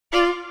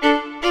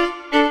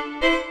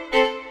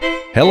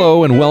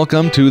Hello and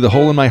welcome to the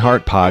Hole in My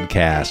Heart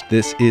podcast.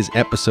 This is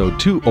episode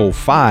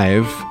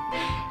 205,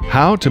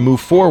 How to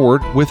Move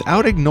Forward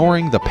Without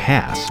Ignoring the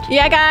Past.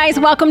 Yeah, guys,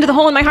 welcome to the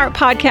Hole in My Heart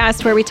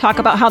podcast, where we talk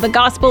about how the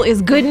gospel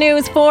is good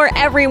news for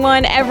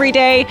everyone, every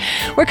day.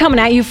 We're coming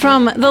at you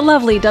from the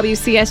lovely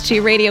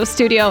WCSG radio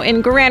studio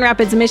in Grand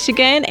Rapids,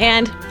 Michigan,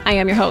 and I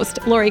am your host,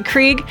 Lori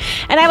Krieg,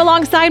 and I have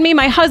alongside me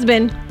my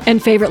husband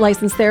and favorite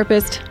licensed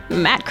therapist,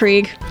 Matt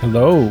Krieg.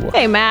 Hello.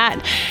 Hey,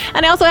 Matt.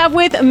 And I also have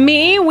with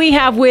me, we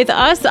have with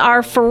us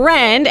our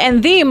friend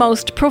and the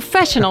most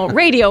professional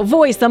radio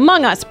voice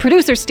among us,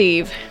 producer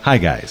Steve. Hi,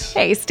 guys.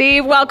 Hey,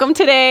 Steve. Welcome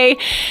today.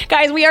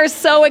 Guys, we are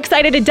so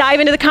excited to dive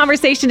into the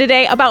conversation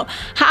today about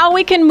how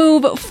we can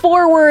move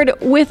forward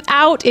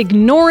without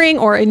ignoring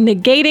or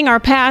negating our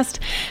past.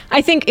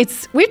 I think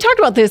we've talked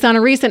about this on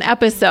a recent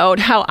episode,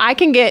 how I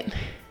could get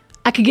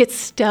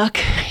stuck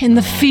in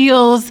the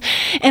feels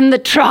and the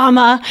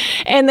trauma,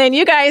 and then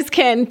you guys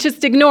can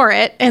just ignore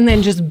it and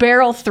then just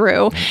barrel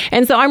through.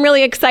 And so I'm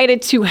really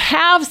excited to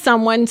have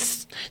someone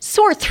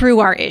sort through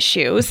our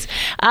issues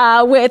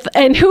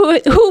and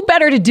who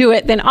better to do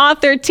it than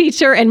author,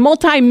 teacher, and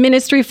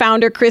multi-ministry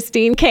founder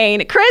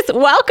Caine. Chris,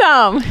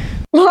 welcome.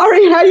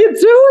 Laurie, how you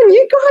doing?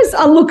 You guys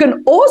are looking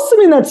awesome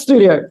in that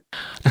studio.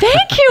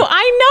 Thank you.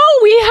 I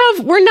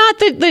know we're not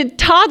the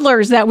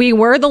toddlers that we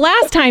were the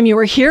last time you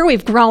were here.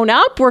 We've grown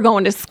up. We're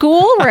going to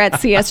school. We're at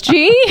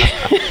CSG.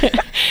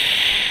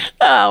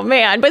 Oh,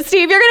 man. But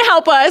Steve, you're going to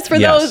help us. For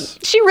those,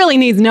 she really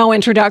needs no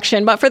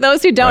introduction, but for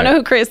those who don't know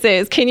who Chris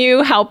is, can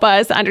you help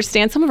us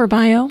understand some of her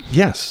bio?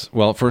 Yes.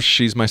 Well, first,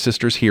 she's my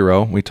sister's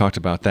hero. We talked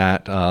about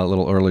that a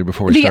little earlier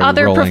before we started rolling.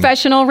 The other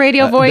professional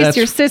radio voice,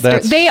 your sister.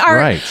 They are,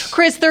 right.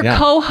 Chris, they're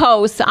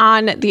co-hosts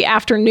on the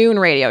afternoon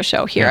radio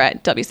show here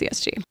at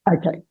WCSG.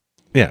 Okay.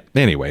 Yeah.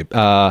 Anyway,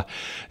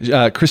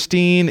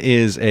 Christine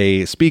is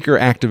a speaker,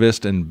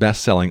 activist, and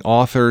best-selling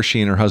author.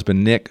 She and her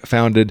husband, Nick,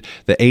 founded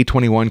the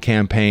A21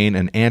 campaign,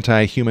 an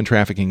anti-human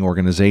trafficking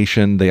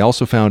organization. They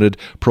also founded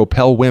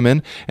Propel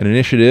Women, an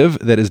initiative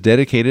that is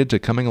dedicated to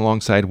coming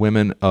alongside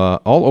women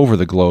all over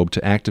the globe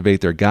to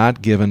activate their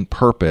God-given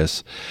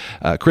purpose.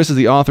 Chris is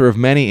the author of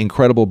many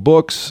incredible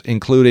books,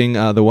 including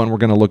the one we're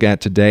going to look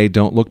at today,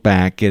 Don't Look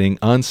Back, Getting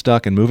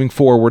Unstuck and Moving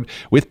Forward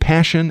with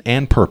Passion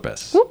and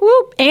Purpose. Whoop,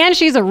 whoop. And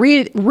she's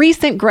a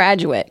recent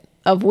graduate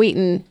of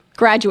Wheaton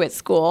Graduate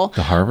School.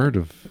 The Harvard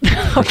of...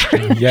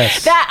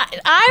 Yes.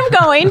 I'm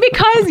going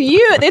because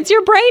it's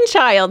your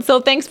brainchild. So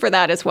thanks for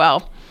that as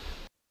well.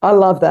 I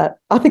love that.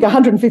 I think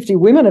 150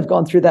 women have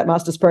gone through that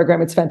master's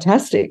program. It's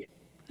fantastic.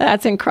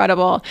 That's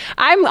incredible.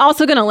 I'm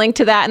also going to link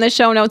to that in the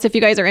show notes if you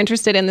guys are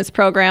interested in this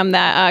program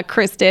that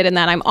Chris did and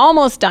that I'm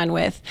almost done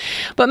with.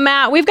 But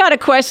Matt, we've got a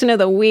question of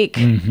the week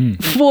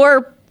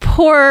for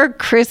poor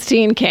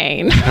Christine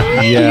Caine.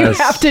 Yes.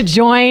 You have to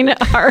join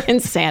our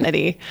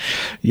insanity.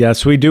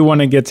 Yes, we do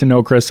want to get to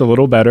know Chris a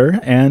little better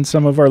and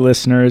some of our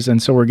listeners.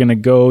 And so we're going to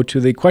go to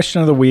the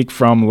question of the week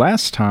from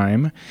last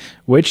time,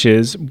 which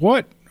is,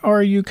 what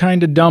are you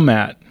kind of dumb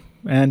at?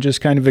 And just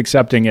kind of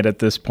accepting it at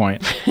this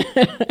point.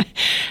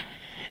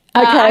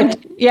 Okay.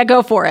 Yeah,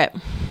 go for it.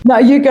 No,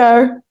 you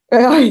go.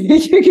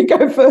 You can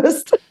go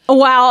first.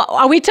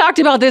 Wow. We talked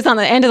about this on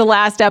the end of the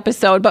last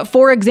episode, but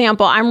for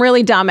example, I'm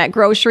really dumb at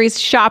grocery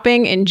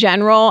shopping in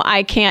general.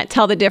 I can't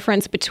tell the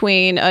difference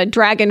between a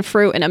dragon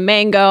fruit and a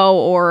mango,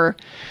 or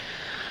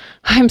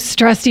I'm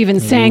stressed even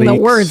saying the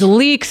words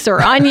leeks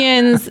or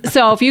onions.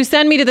 So if you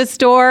send me to the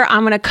store,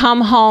 I'm going to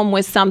come home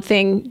with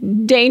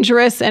something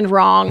dangerous and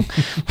wrong.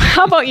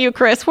 How about you,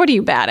 Chris? What are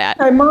you bad at?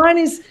 So mine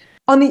is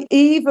on the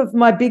eve of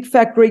my Big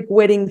Fat Greek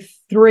Wedding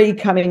 3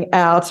 coming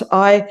out.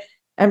 I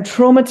am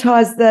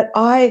traumatized that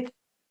I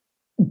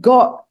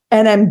got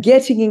and am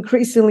getting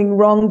increasingly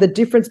wrong the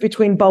difference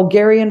between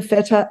Bulgarian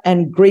feta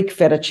and Greek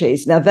feta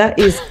cheese. Now, that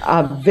is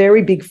a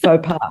very big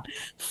faux pas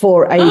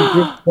for a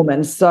Greek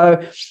woman.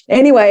 So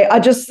anyway, I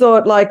just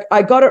thought,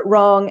 I got it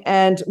wrong,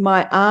 and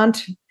my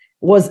aunt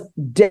was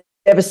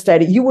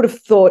devastated. You would have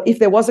thought, if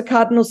there was a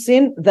cardinal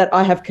sin, that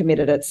I have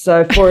committed it.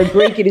 So for a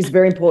Greek, it is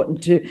very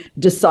important to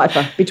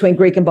decipher between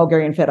Greek and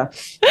Bulgarian feta.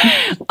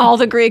 All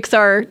the Greeks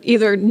are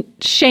either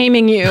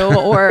shaming you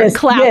or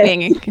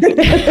clapping.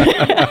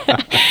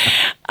 Yes.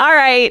 All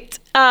right.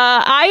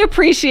 I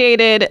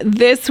appreciated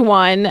this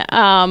one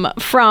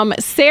from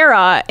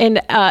Sarah.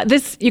 And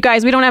this, you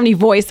guys, we don't have any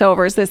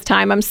voiceovers this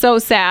time. I'm so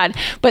sad.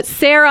 But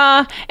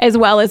Sarah, as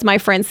well as my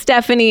friends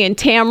Stephanie and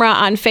Tamra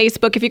on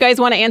Facebook, if you guys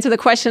want to answer the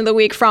question of the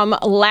week from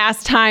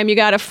last time, you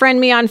got to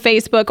friend me on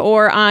Facebook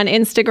or on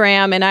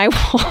Instagram, and I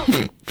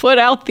will put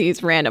out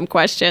these random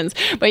questions.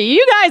 But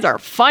you guys are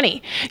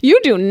funny. You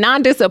do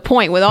not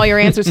disappoint with all your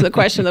answers to the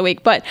question of the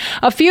week. But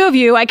a few of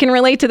you, I can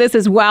relate to this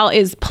as well,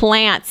 is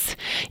plants.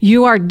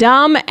 You are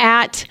dumb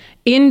at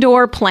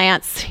indoor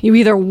plants. You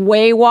either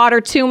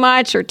water too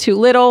much or too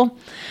little.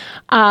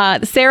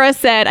 Sarah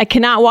said, I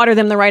cannot water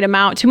them the right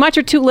amount, too much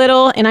or too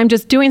little, and I'm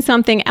just doing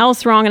something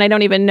else wrong and I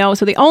don't even know.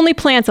 So the only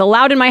plants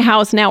allowed in my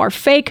house now are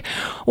fake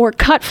or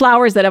cut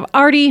flowers that have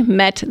already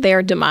met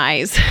their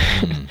demise.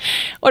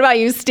 What about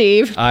you,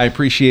 Steve? I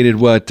appreciated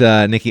what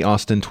Nikki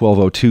Austin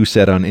 1202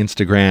 said on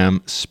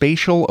Instagram.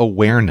 Spatial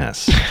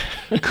awareness.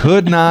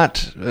 Could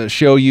not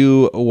show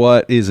you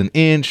what is an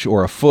inch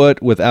or a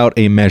foot without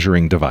a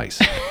measuring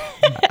device.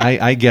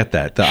 I get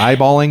that. The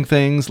eyeballing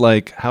things,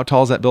 like how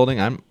tall is that building?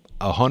 I'm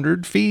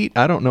 100 feet.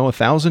 I don't know,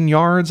 1,000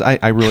 yards.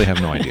 I really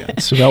have no idea.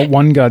 It's about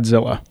one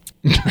Godzilla.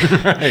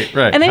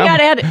 Right. And then you got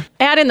to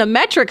add in the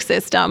metric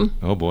system.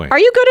 Oh boy. Are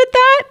you good at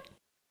that?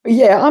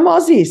 Yeah, I'm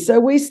Aussie, so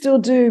we still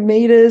do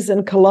meters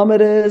and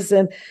kilometers,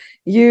 and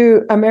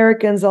you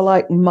Americans are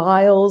like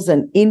miles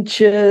and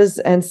inches,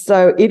 and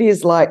so it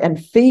is like,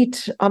 and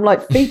feet. I'm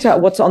like, feet are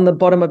what's on the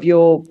bottom of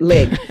your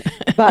leg.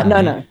 But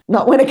no,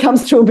 not when it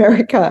comes to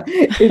America.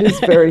 It is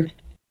very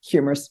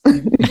humorous.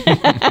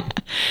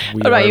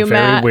 What about you,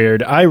 very Matt?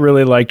 weird. I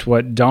really liked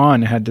what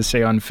Dawn had to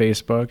say on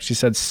Facebook. She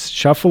said,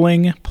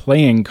 shuffling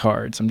playing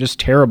cards. I'm just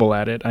terrible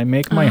at it. I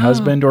make my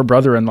husband or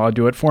brother-in-law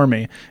do it for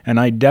me. And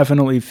I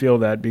definitely feel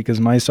that because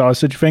my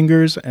sausage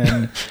fingers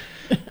and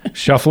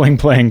shuffling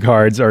playing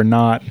cards are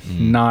not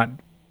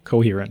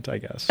coherent, I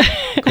guess.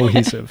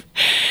 Cohesive.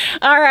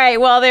 All right.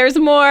 Well, there's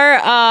more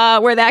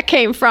where that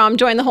came from.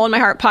 Join the Hole in My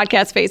Heart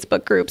podcast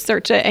Facebook group.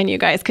 Search it, and you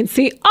guys can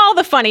see all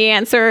the funny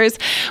answers.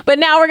 But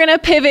now we're going to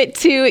pivot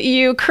to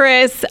you,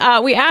 Chris.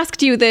 We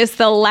asked you this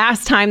the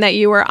last time that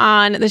you were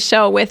on the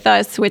show with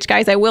us, which,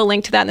 guys, I will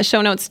link to that in the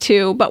show notes,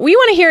 too. But we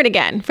want to hear it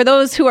again. For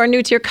those who are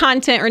new to your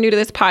content or new to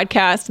this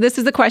podcast, this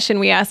is the question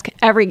we ask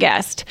every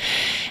guest.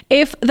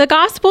 If the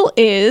gospel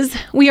is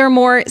we are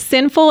more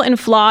sinful and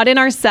flawed in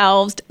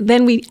ourselves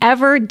than we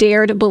ever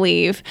dared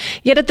believe,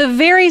 yet at the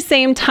very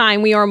same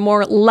time, we are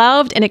more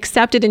loved and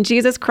accepted in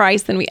Jesus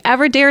Christ than we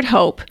ever dared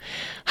hope.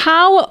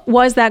 How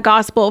was that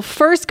gospel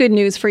first good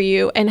news for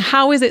you, and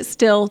how is it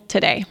still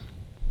today?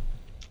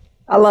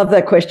 I love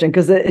that question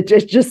because it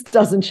just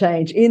doesn't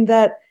change. In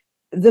that,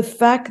 the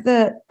fact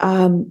that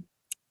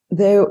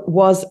there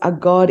was a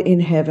God in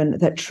heaven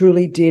that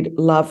truly did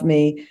love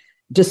me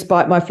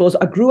despite my flaws.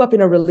 I grew up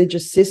in a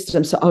religious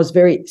system, so I was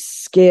very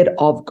scared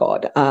of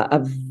God, a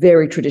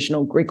very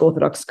traditional Greek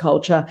Orthodox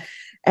culture.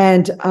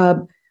 And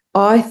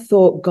I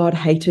thought God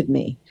hated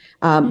me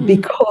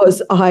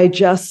because I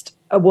just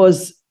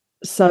was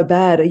so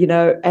bad,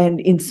 and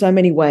in so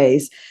many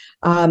ways.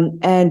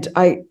 And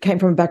I came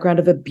from a background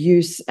of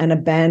abuse and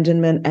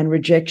abandonment and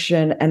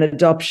rejection and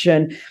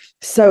adoption.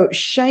 So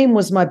shame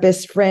was my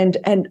best friend.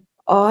 And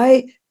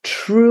I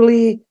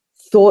truly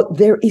thought,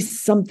 there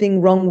is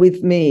something wrong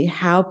with me.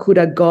 How could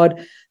a God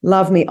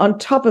love me? On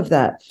top of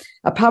that,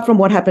 apart from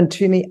what happened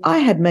to me, I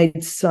had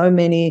made so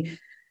many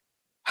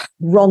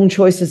wrong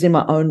choices in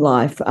my own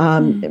life,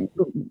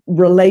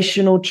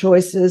 relational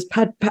choices,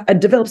 I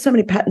developed so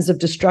many patterns of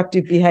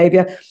destructive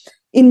behavior.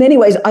 In many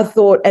ways, I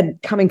thought,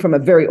 and coming from a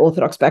very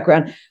Orthodox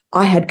background,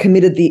 I had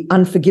committed the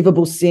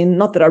unforgivable sin.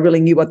 Not that I really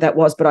knew what that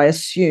was, but I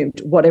assumed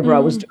whatever I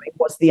was doing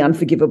was the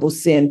unforgivable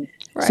sin.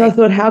 Right. So I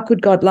thought, how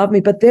could God love me?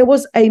 But there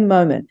was a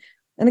moment,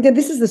 and again,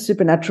 this is the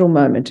supernatural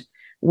moment,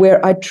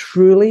 where I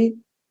truly,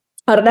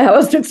 I don't know how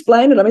else to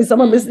explain it. I mean,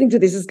 someone listening to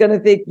this is going to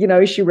think,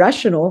 is she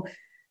rational?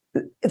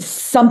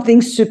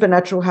 Something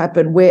supernatural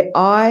happened where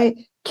I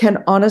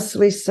can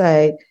honestly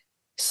say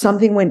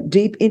something went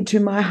deep into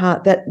my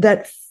heart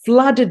that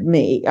flooded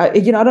me. I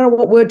don't know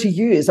what word to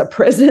use, a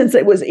presence.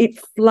 It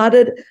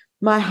flooded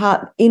my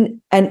heart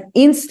in an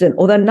instant,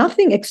 although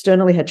nothing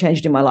externally had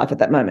changed in my life at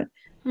that moment.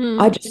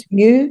 I just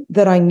knew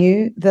that I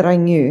knew that I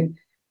knew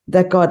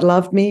that God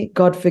loved me,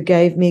 God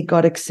forgave me,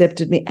 God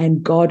accepted me,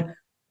 and God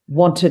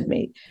wanted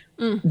me.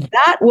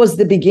 That was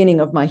the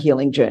beginning of my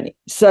healing journey.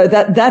 So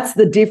that's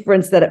the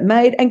difference that it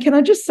made. And can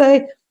I just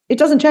say, it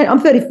doesn't change. I'm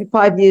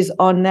 35 years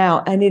on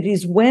now, and it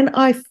is when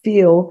I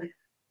feel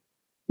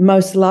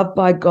most loved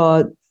by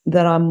God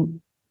that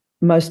I'm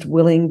most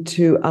willing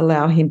to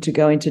allow him to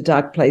go into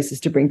dark places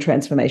to bring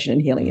transformation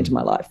and healing into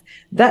my life.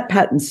 That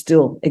pattern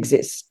still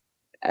exists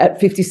at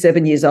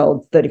 57 years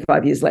old,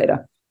 35 years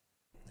later.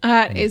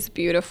 That is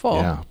beautiful.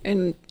 Yeah.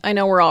 And I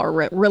know we're all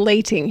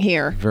relating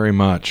here. Very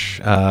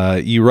much.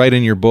 You write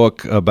in your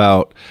book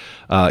about,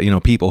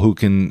 people who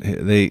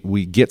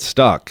we get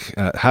stuck.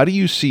 How do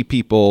you see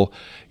people,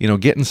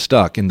 getting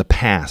stuck in the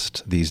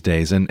past these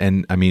days?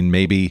 And I mean,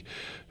 maybe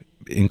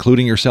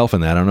including yourself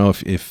in that. I don't know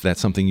if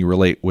that's something you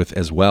relate with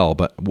as well,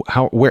 but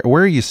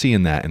where are you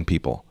seeing that in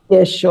people?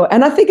 Yeah, sure.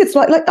 And I think it's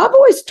like I've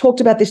always talked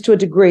about this to a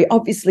degree,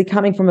 obviously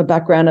coming from a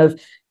background of,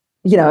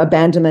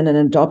 abandonment and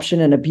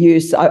adoption and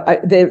abuse.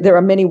 There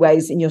are many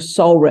ways in your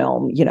soul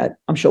realm,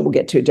 I'm sure we'll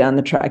get to down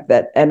the track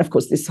that, and of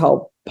course this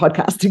whole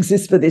podcast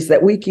exists for this,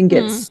 that we can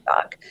get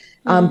stuck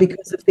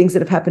because of things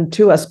that have happened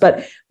to us.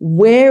 But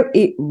where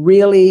it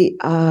really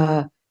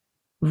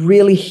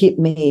hit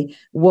me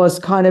was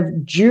kind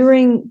of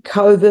during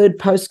COVID,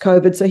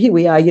 post-COVID. So here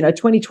we are,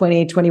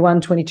 2020,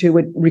 21, 22,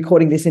 we're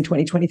recording this in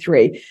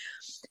 2023.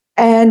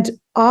 And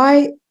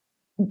I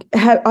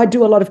I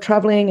do a lot of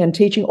traveling and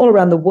teaching all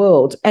around the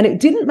world, and it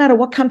didn't matter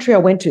what country I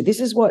went to. This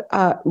is what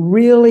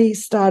really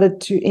started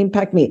to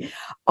impact me.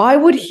 I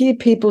would hear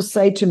people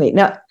say to me,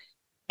 now,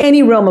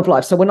 any realm of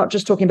life. So we're not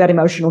just talking about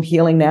emotional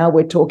healing now.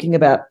 We're talking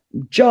about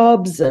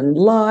jobs and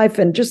life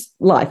and just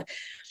life.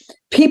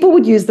 People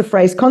would use the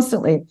phrase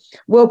constantly,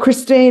 well,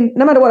 Christine,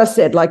 no matter what I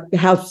said, like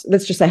house,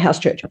 let's just say house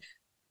church.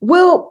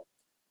 Well,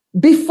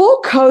 before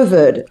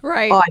COVID,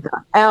 right, either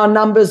our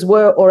numbers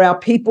were, or our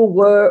people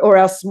were, or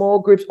our small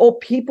groups, or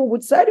people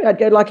would say to me, I'd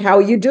go like, how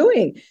are you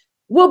doing?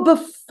 Well,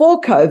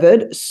 before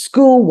COVID,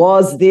 school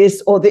was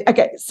this or the,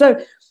 okay.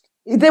 So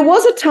there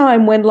was a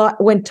time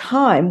when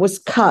time was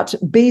cut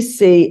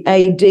BC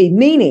AD,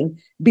 meaning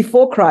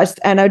before Christ,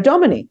 Anno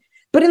Domini.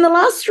 But in the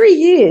last 3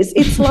 years,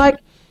 it's like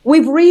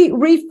we've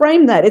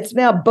reframed that. It's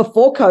now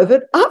before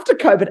COVID, after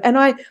COVID. And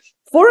I,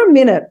 for a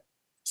minute,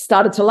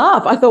 started to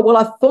laugh. I thought, well,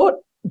 I thought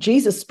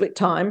Jesus split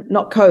time,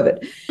 not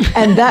COVID.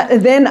 And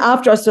then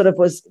after I sort of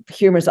was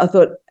humorous, I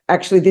thought,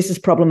 actually, this is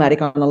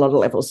problematic on a lot of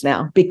levels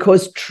now,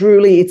 because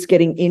truly it's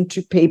getting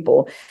into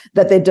people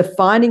that they're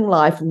defining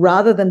life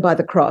rather than by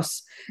the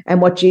cross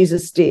and what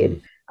Jesus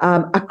did.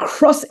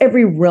 Across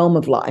every realm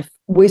of life,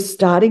 we're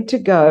starting to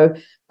go,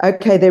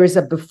 okay, there is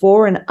a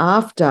before and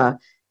after,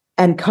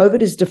 and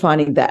COVID is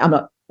defining that. I'm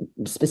not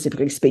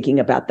specifically speaking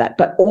about that,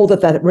 but all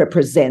that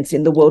represents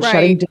in the world, right,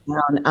 shutting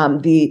down,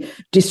 the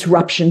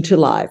disruption to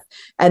life,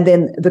 and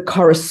then the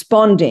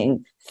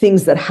corresponding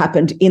things that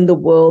happened in the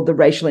world, the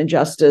racial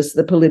injustice,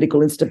 the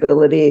political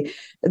instability,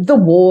 the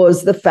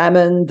wars, the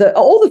famine,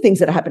 all the things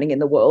that are happening in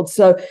the world.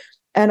 So,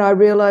 and I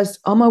realized,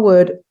 oh my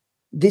word,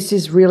 this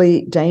is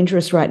really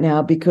dangerous right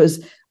now,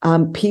 because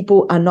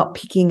people are not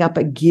picking up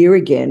a gear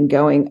again,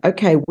 going,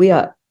 okay, we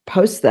are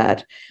post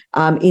that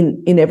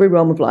in every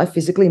realm of life,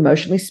 physically,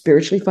 emotionally,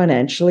 spiritually,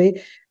 financially,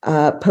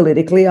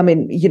 politically. I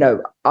mean,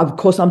 of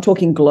course, I'm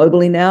talking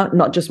globally now,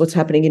 not just what's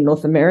happening in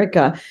North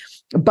America,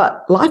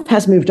 but life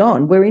has moved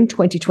on. We're in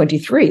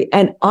 2023,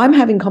 and I'm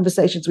having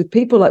conversations with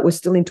people like we're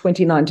still in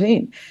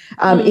 2019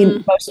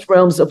 in most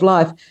realms of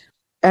life.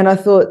 And I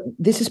thought,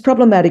 this is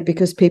problematic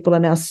because people are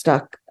now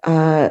stuck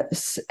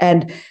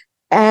and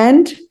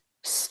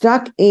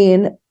stuck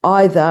in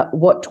either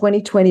what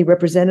 2020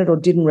 represented or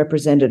didn't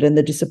represent it, and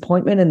the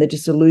disappointment and the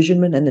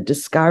disillusionment and the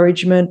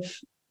discouragement,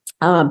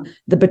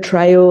 the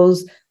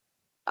betrayals,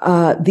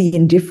 the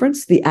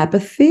indifference, the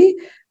apathy,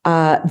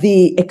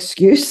 the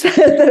excuse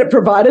that it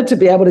provided to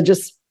be able to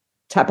just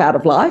tap out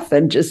of life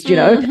and just,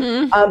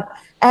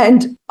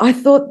 and I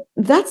thought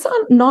that's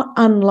not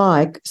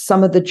unlike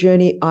some of the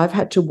journey I've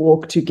had to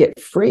walk to get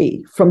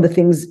free from the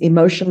things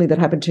emotionally that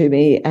happened to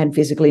me and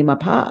physically in my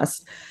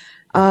past.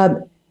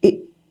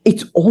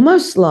 It's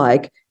almost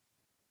like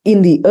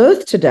in the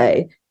earth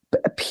today,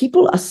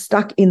 people are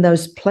stuck in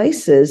those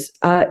places,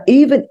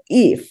 even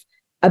if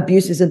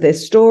abuse isn't their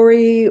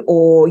story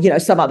or,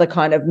 some other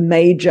kind of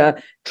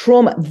major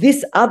trauma.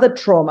 This other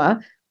trauma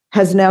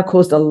has now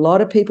caused a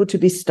lot of people to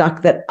be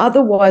stuck that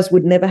otherwise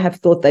would never have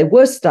thought they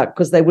were stuck,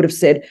 because they would have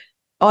said,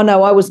 oh,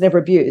 no, I was never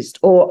abused,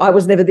 or I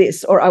was never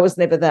this, or I was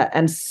never that.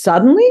 And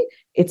suddenly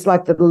it's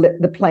like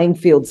the playing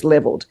field's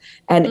leveled.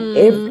 And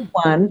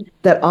everyone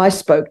that I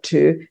spoke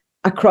to,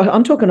 across,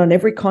 I'm talking on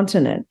every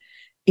continent,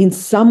 in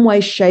some way,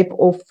 shape,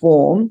 or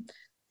form,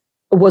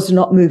 was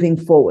not moving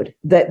forward.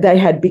 That they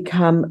had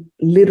become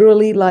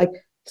literally like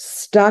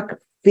stuck,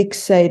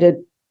 fixated,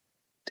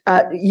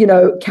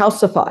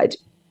 calcified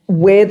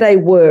where they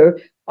were,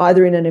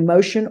 either in an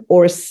emotion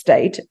or a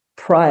state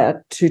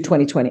prior to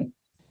 2020.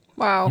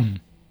 Wow.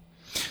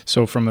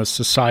 So from a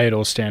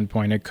societal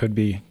standpoint, it could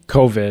be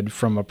COVID.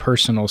 From a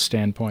personal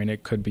standpoint,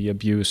 it could be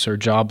abuse or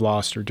job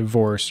loss or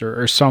divorce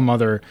or some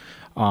other,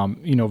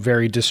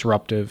 very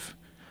disruptive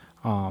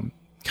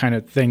kind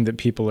of thing that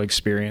people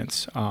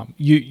experience.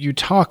 You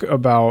talk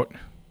about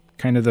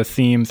kind of the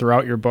theme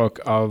throughout your book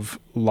of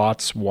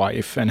Lot's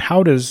wife, and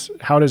how does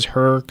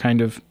her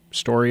kind of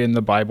story in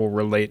the Bible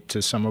relate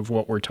to some of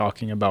what we're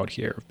talking about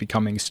here, of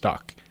becoming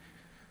stuck?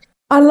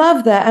 I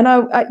love that. And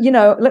I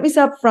let me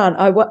say up front,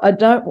 I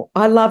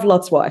love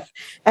Lot's wife,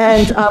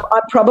 and I'm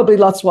probably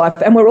Lot's wife,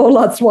 and we're all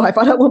Lot's wife.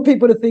 I don't want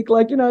people to think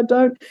like,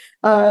 don't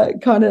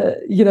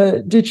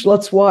ditch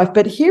Lot's wife.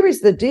 But here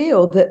is the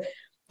deal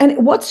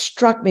and what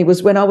struck me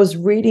was when I was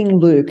reading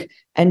Luke,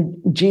 and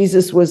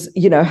Jesus was,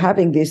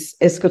 having this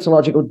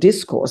eschatological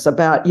discourse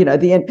about,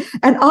 the end.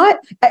 And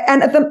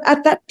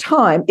at that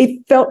time,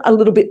 it felt a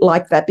little bit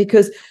like that,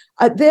 because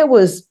there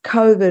was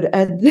COVID,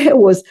 and there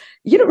was,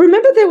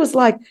 remember there was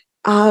like,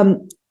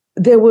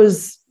 there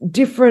was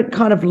different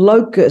kind of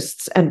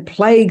locusts and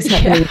plagues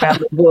happening around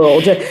the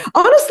world. And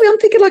honestly, I'm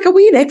thinking like, are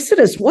we in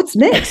Exodus? What's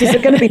next? Is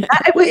it going to be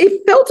that?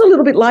 It felt a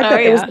little bit like that.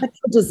 There was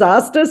natural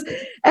disasters.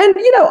 And,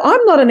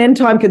 I'm not an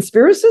end-time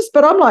conspiracist,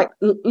 but I'm like,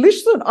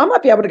 listen, I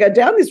might be able to go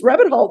down this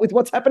rabbit hole with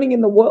what's happening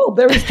in the world.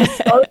 There is just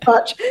so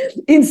much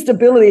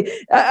instability.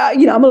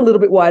 I'm a little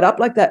bit wired up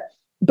like that.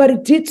 But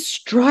it did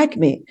strike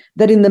me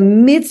that in the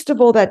midst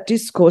of all that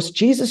discourse,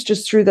 Jesus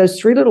just threw those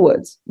three little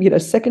words,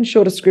 second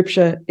shortest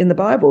scripture in the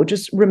Bible,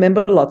 just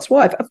remember Lot's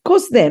wife. Of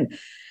course, then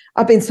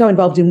I've been so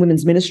involved in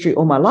women's ministry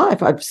all my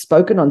life. I've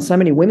spoken on so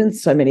many women,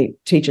 so many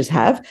teachers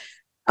have,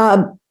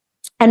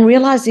 and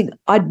realizing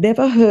I'd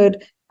never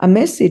heard a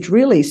message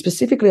really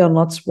specifically on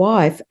Lot's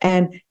wife,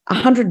 and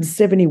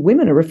 170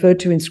 women are referred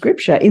to in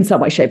Scripture in some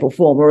way, shape, or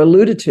form, or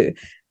alluded to.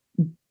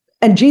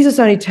 And Jesus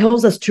only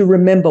tells us to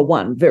remember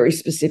one very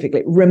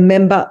specifically,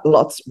 remember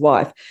Lot's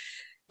wife.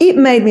 It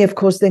made me, of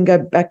course, then go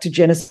back to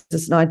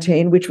Genesis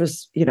 19, which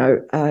was,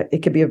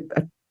 it could be a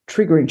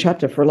triggering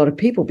chapter for a lot of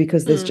people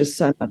because there's just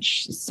so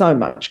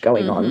much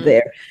going on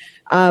there.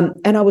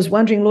 And I was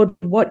wondering, Lord,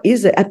 what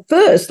is it? At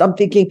first, I'm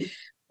thinking,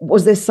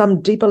 was there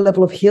some deeper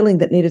level of healing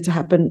that needed to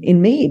happen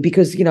in me?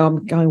 Because,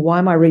 I'm going, why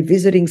am I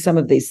revisiting some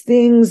of these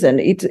things? And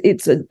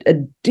it's a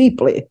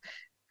deeply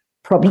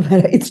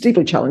problematic, it's a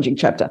deeply challenging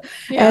chapter.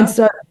 Yeah. And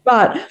so,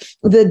 but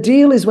the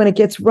deal is when it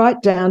gets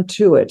right down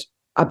to it,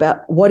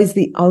 about what is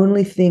the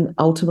only thing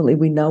ultimately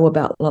we know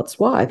about Lot's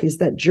wife is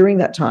that during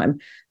that time,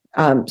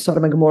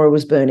 Sodom and Gomorrah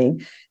was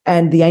burning,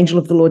 and the angel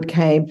of the Lord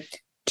came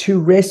to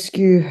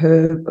rescue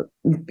her,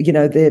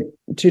 their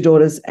two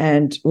daughters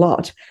and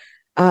Lot.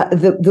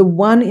 The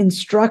one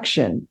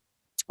instruction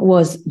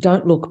was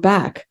don't look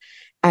back.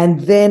 And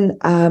then,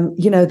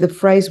 the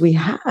phrase we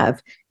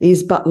have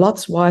is, but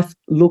Lot's wife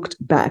looked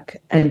back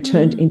and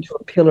turned into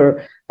a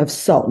pillar of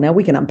salt. Now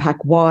we can unpack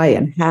why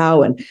and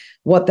how and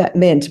what that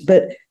meant.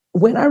 But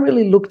when I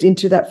really looked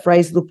into that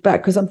phrase, look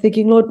back, because I'm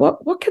thinking, Lord,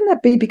 what can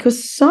that be?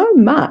 Because so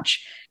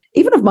much,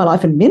 even of my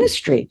life and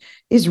ministry,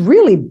 is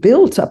really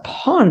built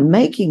upon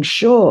making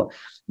sure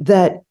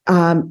that,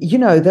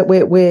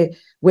 that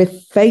we're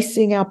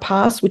facing our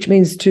past, which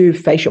means to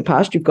face your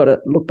past, you've got to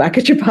look back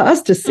at your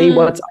past to see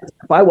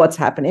what's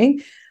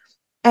happening,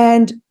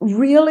 and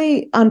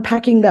really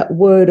unpacking that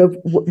word of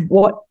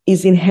what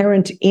is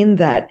inherent in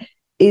that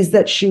is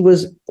that she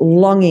was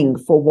longing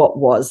for what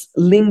was,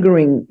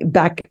 lingering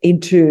back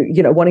into,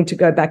 wanting to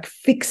go back,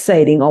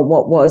 fixating on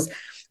what was,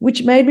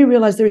 which made me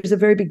realize there is a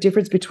very big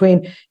difference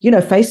between,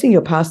 facing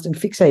your past and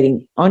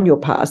fixating on your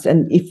past.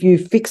 And if you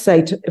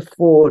fixate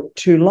for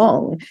too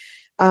long,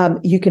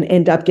 you can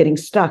end up getting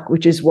stuck,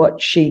 which is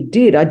what she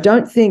did. I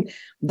don't think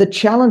the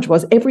challenge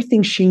was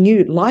everything she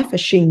knew, life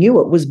as she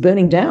knew it, was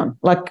burning down.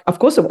 Like, of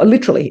course,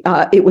 literally,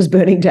 it was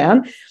burning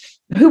down.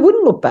 Who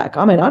wouldn't look back?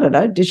 I mean, I don't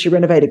know. Did she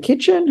renovate a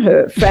kitchen?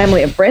 Her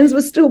family and friends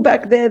were still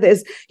back there.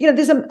 There's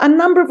a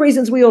number of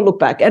reasons we all look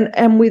back.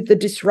 And with the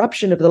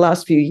disruption of the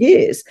last few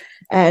years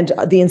and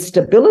the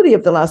instability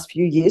of the last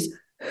few years,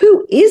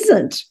 who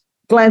isn't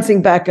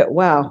glancing back at,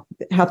 wow,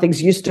 how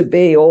things used to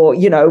be, or,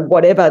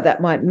 whatever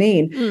that might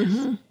mean.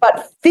 Mm-hmm.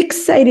 But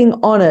fixating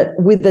on it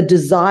with the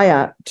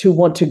desire to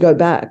want to go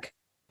back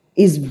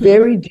is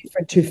very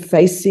different to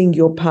facing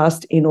your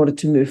past in order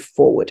to move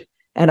forward.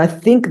 And I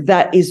think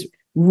that is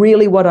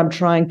really what I'm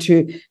trying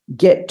to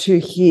get to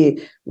here.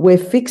 We're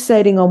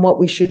fixating on what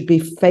we should be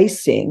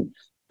facing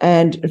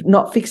and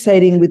not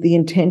fixating with the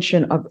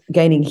intention of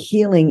gaining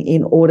healing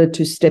in order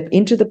to step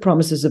into the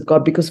promises of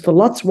God. Because for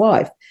Lot's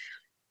wife,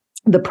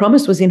 the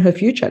promise was in her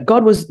future.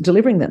 God was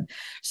delivering them.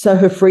 So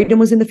her freedom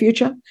was in the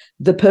future.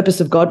 The purpose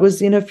of God was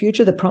in her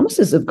future. The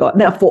promises of God.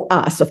 Now, for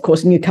us, of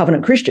course, New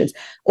Covenant Christians,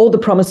 all the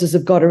promises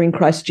of God are in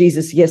Christ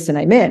Jesus. Yes and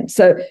amen.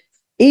 So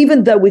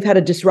even though we've had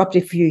a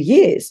disruptive few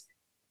years,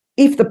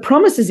 if the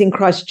promise is in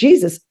Christ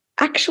Jesus,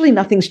 actually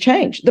nothing's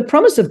changed. The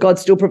promise of God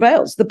still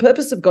prevails. The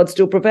purpose of God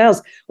still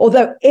prevails.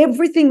 Although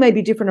everything may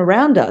be different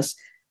around us,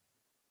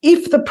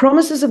 if the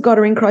promises of God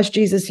are in Christ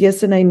Jesus,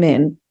 yes and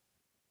amen,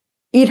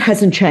 it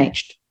hasn't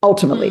changed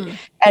ultimately.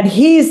 And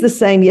he is the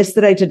same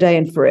yesterday, today,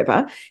 and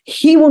forever.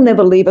 He will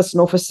never leave us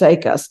nor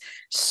forsake us.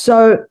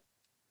 So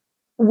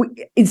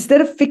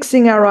instead of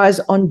fixing our eyes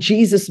on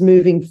Jesus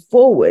moving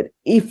forward,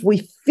 if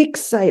we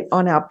fixate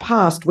on our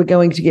past, we're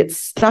going to get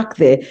stuck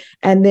there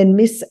and then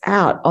miss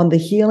out on the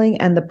healing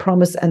and the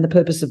promise and the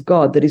purpose of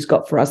God that he's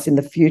got for us in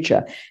the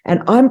future.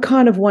 And I'm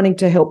kind of wanting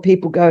to help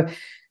people go,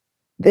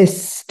 there's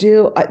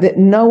still, that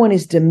no one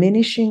is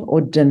diminishing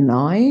or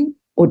denying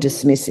or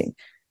dismissing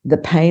the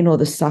pain or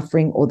the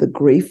suffering or the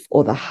grief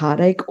or the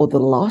heartache or the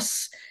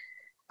loss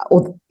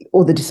or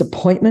the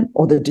disappointment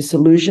or the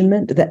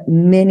disillusionment that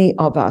many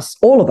of us,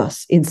 all of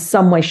us, in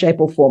some way, shape,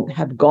 or form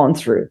have gone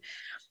through.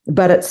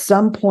 But at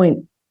some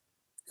point,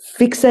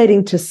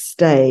 fixating to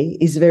stay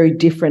is very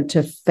different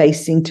to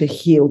facing to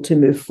heal, to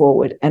move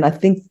forward. And I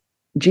think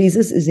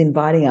Jesus is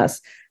inviting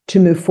us to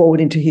move forward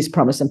into his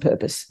promise and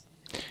purpose.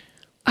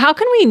 How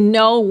can we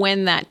know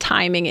when that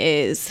timing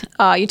is?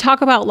 You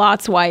talk about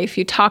Lot's wife.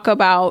 You talk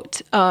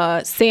about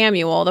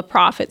Samuel, the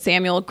prophet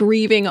Samuel,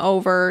 grieving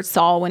over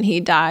Saul when he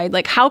died.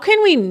 Like, how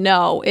can we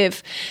know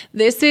if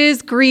this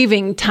is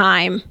grieving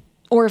time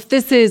or if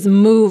this is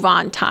move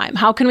on time?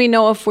 How can we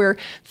know if we're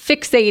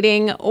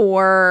fixating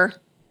or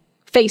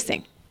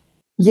facing?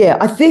 Yeah,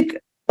 I think,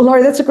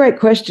 Laurie, that's a great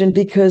question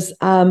because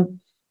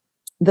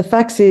the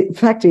fact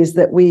is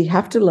that we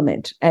have to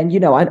lament. And,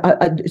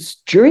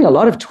 during a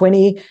lot of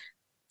 2020,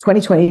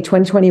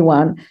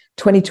 2021,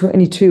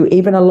 2022,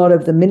 even a lot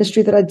of the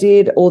ministry that I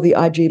did, all the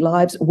IG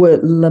lives were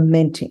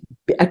lamenting,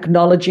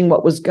 acknowledging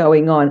what was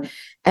going on.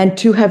 And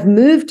to have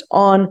moved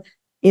on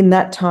in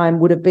that time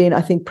would have been,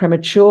 I think,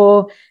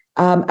 premature.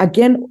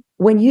 Again,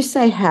 when you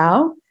say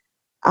how,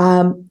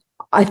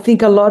 I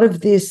think a lot of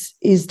this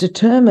is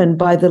determined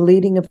by the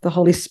leading of the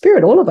Holy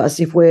Spirit. All of us,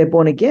 if we're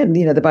born again,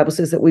 the Bible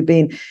says that we've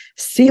been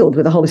sealed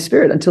with the Holy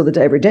Spirit until the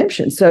day of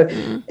redemption. So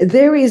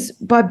there is,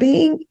 by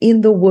being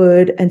in the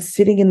Word and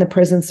sitting in the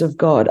presence of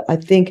God, I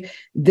think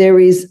there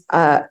is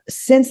a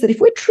sense that if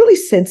we're truly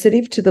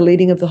sensitive to the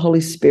leading of the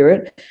Holy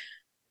Spirit,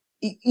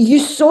 you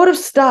sort of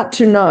start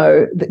to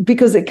know,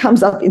 because it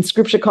comes up in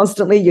scripture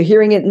constantly. You're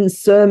hearing it in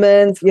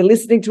sermons, you're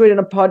listening to it in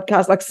a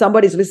podcast, like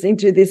somebody's listening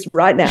to this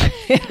right now.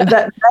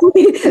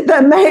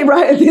 that may,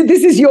 right,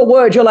 this is your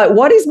word. You're like,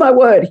 what is my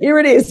word? Here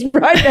it is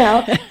right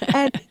now.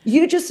 And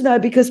you just know,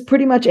 because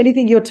pretty much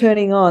anything you're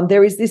turning on,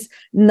 there is this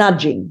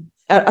nudging.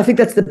 I think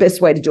that's the best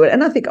way to do it.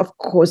 And I think, of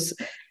course,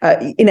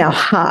 in our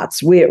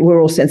hearts,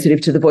 we're all sensitive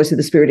to the voice of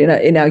the Spirit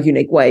in our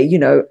unique way,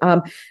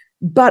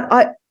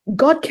 but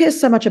God cares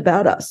so much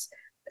about us,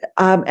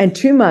 and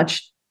too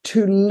much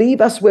to leave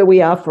us where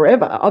we are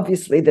forever.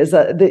 Obviously,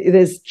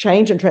 there's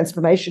change and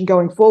transformation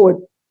going forward.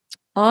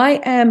 I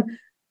am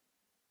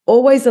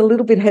always a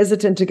little bit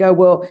hesitant to go,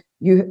 well,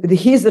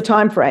 here's the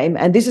time frame,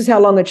 and this is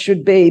how long it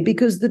should be,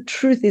 because the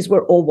truth is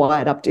we're all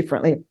wired up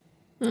differently.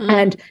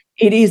 And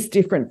it is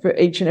different for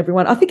each and every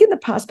one. I think in the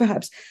past,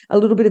 perhaps a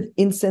little bit of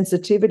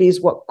insensitivity is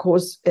what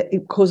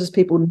causes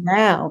people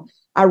now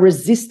a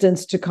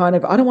resistance to kind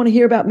of, I don't want to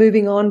hear about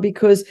moving on,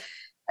 because,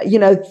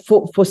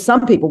 for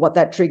some people, what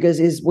that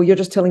triggers is, well, you're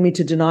just telling me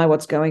to deny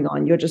what's going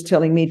on. You're just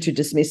telling me to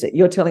dismiss it.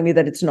 You're telling me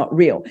that it's not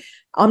real.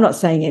 I'm not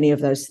saying any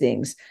of those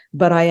things,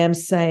 but I am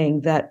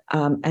saying that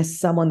as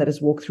someone that has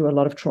walked through a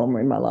lot of trauma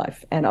in my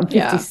life, and I'm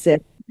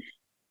 57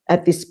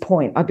 at this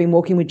point, I've been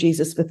walking with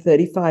Jesus for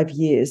 35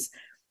 years.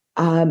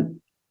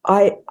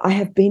 I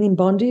have been in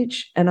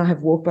bondage, and I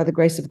have walked by the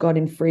grace of God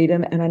in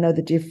freedom, and I know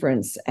the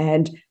difference.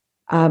 And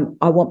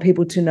I want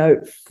people to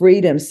know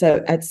freedom.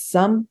 So at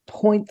some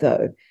point,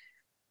 though,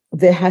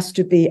 there has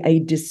to be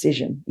a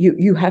decision.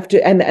 You have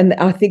to, and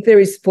I think there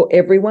is for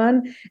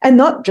everyone, and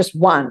not just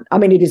one. I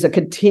mean, it is a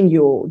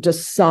continual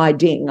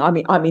deciding. I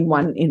mean, I'm in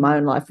one in my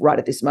own life right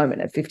at this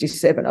moment at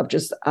 57 of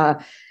just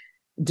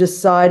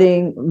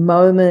deciding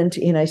moment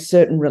in a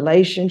certain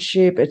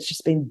relationship. It's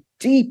just been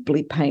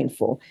deeply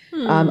painful,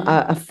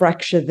 a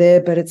fracture there.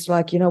 But it's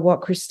like, you know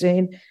what,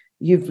 Christine,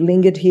 you've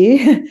lingered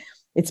here.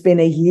 It's been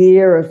a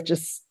year of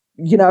just,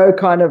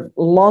 kind of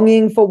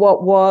longing for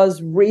what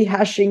was,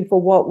 rehashing for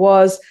what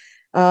was,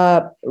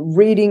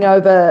 reading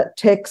over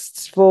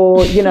texts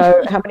for,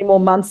 how many more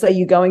months are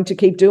you going to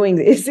keep doing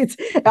this?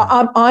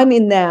 I'm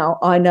in now.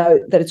 I know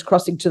that it's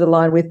crossing to the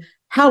line with,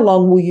 how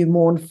long will you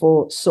mourn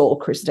for Saul,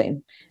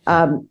 Christine?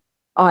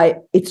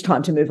 It's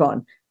time to move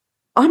on.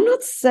 I'm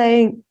not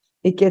saying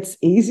it gets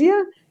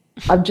easier.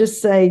 I'm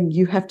just saying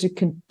you have to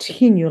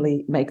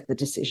continually make the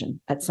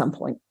decision at some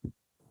point.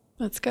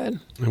 That's good.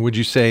 And would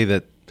you say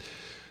that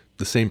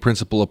the same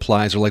principle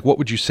applies, or like, what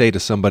would you say to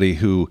somebody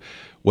who,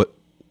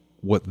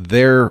 what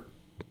they're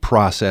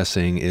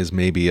processing is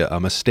maybe a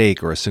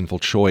mistake or a sinful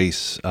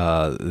choice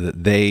that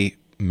they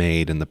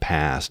made in the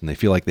past, and they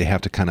feel like they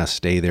have to kind of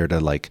stay there to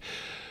like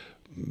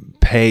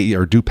pay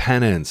or do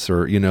penance,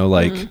 or I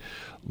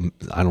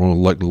don't know,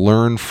 like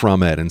learn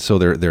from it, and so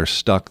they're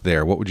stuck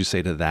there? What would you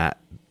say to that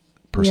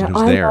person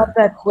who's there? I love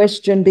that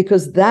question,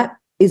 because that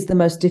is the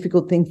most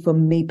difficult thing for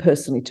me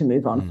personally to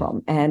move on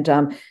from. And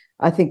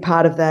I think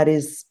part of that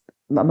is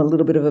I'm a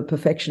little bit of a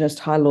perfectionist,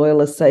 high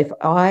loyalist. So if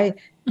I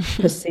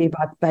perceive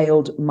I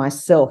failed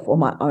myself or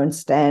my own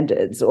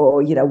standards,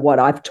 or, what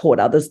I've taught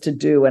others to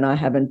do and I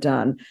haven't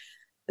done,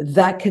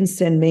 that can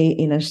send me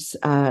in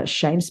a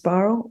shame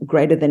spiral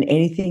greater than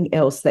anything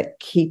else that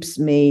keeps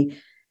me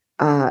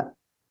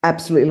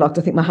absolutely locked.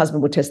 I think my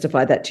husband would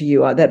testify that to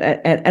you,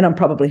 and I'm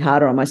probably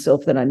harder on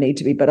myself than I need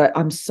to be, but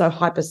I'm so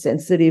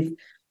hypersensitive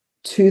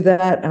to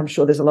that. I'm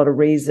sure there's a lot of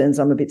reasons.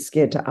 I'm a bit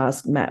scared to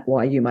ask Matt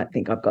why you might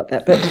think I've got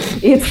that, but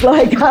it's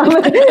like,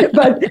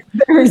 but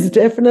there is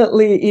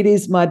definitely, it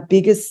is my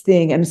biggest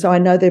thing. And so I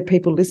know there are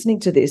people listening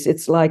to this.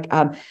 It's like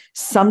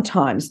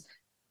sometimes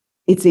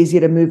it's easier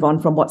to move on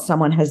from what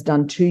someone has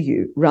done to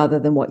you rather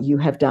than what you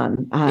have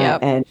done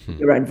and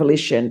your own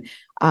volition.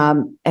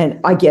 And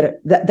I get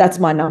it. That's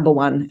my number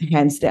one,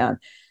 hands down.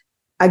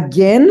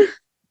 Again,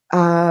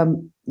 I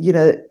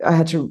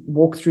had to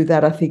walk through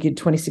that, I think, in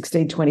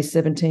 2016,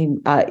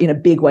 2017, in a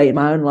big way in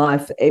my own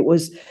life. It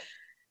was,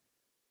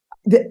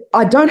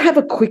 I don't have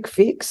a quick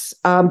fix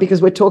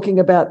because we're talking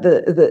about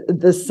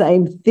the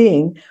same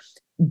thing,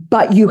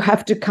 but you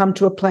have to come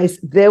to a place.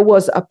 There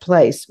was a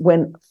place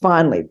when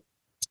finally,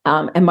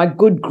 and my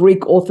good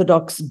Greek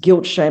Orthodox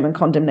guilt, shame, and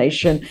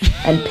condemnation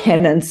and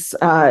penance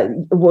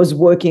was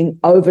working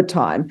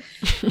overtime.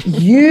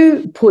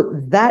 You put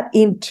that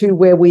into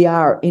where we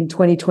are in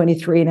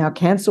 2023 in our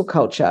cancel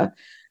culture,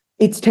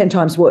 it's 10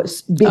 times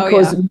worse,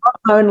 because not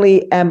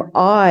only am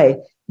I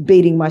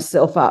beating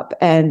myself up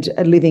and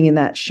living in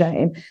that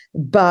shame,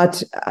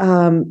 but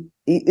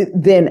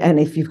then,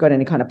 and if you've got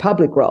any kind of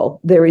public role,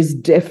 there is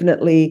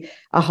definitely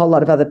a whole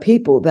lot of other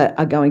people that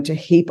are going to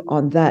heap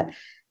on that.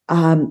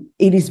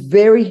 it is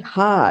very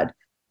hard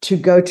to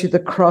go to the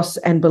cross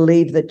and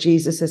believe that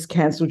Jesus has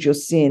cancelled your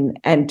sin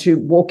and to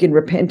walk in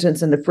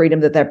repentance and the freedom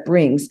that that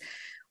brings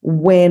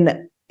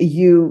when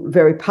you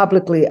very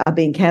publicly are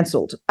being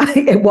cancelled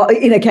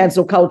in a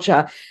cancel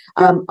culture.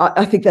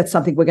 I think that's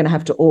something we're going to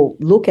have to all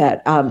look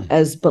at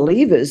as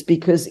believers,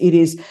 because it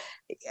is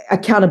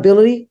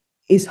accountability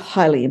is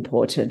highly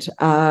important.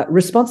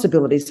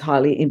 Responsibility is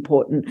highly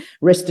important.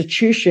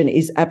 Restitution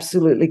is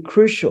absolutely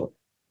crucial.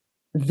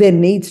 There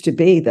needs to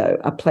be, though,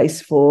 a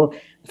place for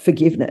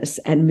forgiveness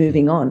and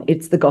moving on.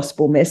 It's the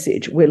gospel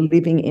message. We're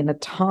living in a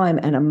time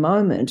and a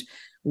moment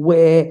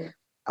where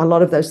a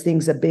lot of those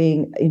things are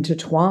being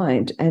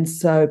intertwined. And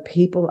so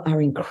people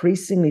are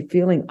increasingly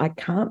feeling, I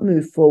can't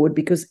move forward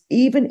because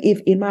even if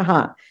in my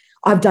heart,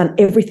 I've done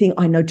everything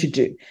I know to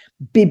do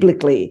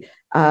biblically,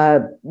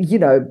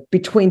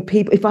 between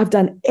people, if I've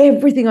done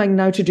everything I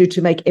know to do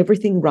to make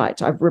everything right,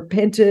 I've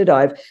repented,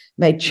 I've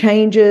made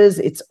changes,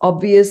 it's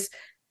obvious,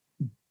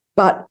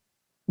 but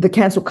the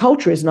cancel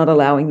culture is not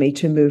allowing me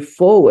to move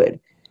forward.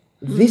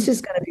 This is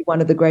going to be one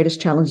of the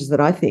greatest challenges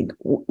that I think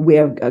we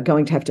are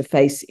going to have to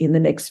face in the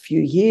next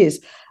few years.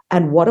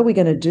 And what are we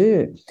going to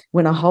do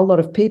when a whole lot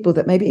of people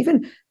that maybe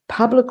even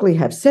publicly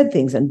have said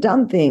things and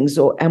done things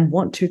and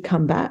want to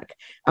come back?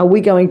 Are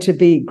we going to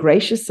be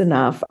gracious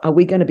enough? Are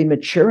we going to be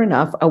mature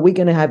enough? Are we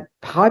going to have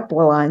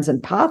pipelines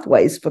and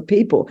pathways for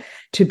people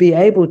to be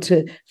able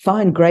to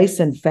find grace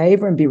and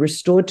favor and be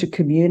restored to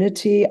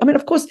community? I mean,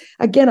 of course,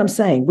 again, I'm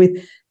saying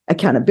with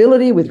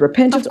accountability, with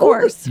repentance, of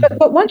course.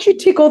 But once you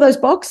tick all those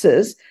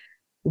boxes,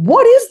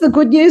 what is the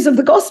good news of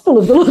the gospel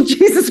of the Lord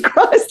Jesus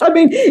Christ? I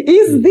mean,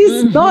 is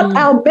this not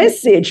our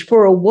message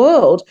for a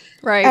world?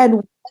 Right.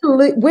 And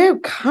we're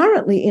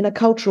currently in a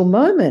cultural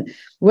moment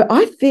where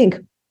I think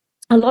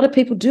a lot of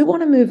people do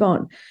want to move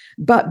on,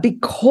 but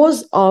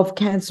because of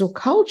cancel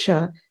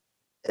culture,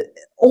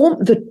 all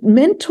the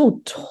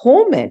mental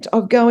torment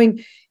of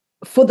going,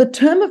 for the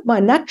term of my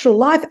natural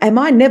life, am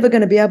I never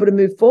going to be able to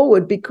move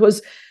forward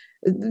because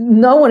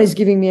no one is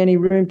giving me any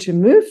room to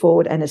move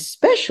forward, and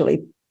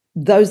especially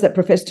those that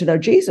profess to know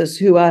Jesus,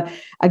 who are,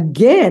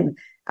 again,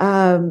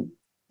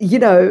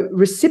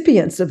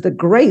 recipients of the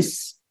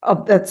grace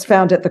that's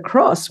found at the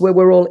cross, where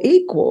we're all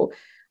equal.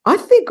 I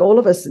think all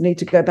of us need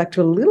to go back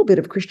to a little bit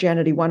of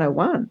Christianity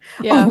 101,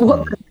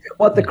 of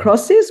what the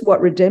cross is,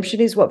 what redemption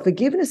is, what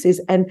forgiveness is,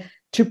 and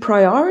to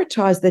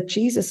prioritize that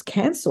Jesus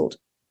cancelled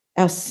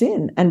our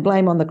sin and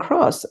blame on the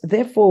cross.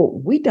 Therefore,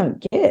 we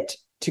don't get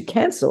to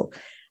cancel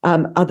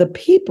other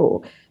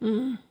people,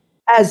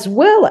 as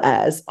well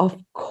as,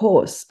 of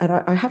course, and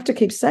I have to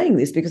keep saying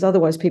this because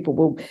otherwise people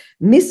will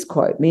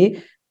misquote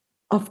me,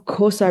 of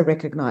course I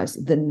recognize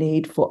the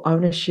need for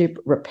ownership,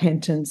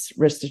 repentance,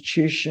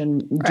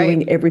 restitution,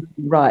 doing everything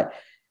right.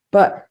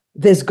 But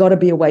there's got to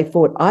be a way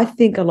forward. I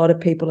think a lot of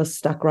people are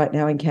stuck right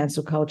now in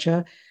cancel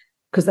culture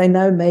because they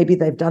know maybe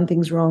they've done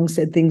things wrong,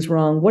 said things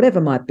wrong, whatever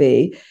it might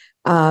be,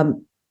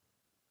 and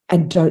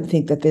don't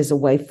think that there's a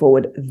way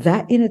forward.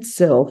 That in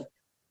itself,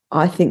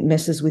 I think,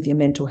 messes with your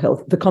mental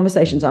health. The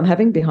conversations I'm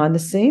having behind the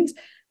scenes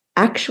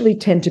actually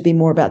tend to be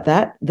more about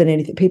that than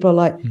anything. People are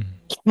like,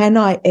 can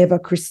I ever,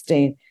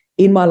 Christine,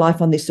 in my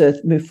life on this earth,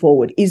 move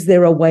forward? Is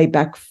there a way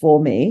back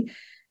for me?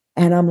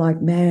 And I'm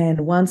like,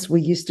 man, once we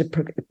used to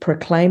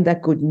proclaim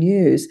that good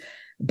news,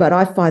 but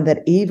I find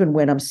that even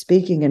when I'm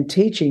speaking and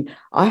teaching,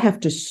 I have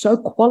to so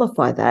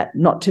qualify that,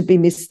 not to be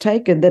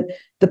mistaken, that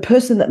the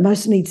person that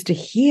most needs to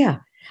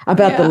hear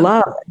about the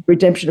love and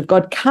redemption of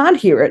God can't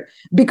hear it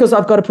because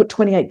I've got to put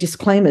 28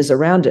 disclaimers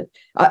around it.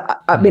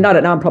 I mean, I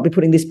don't know, I'm probably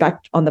putting this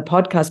back on the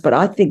podcast, but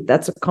I think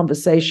that's a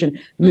conversation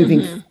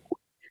moving forward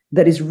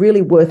that is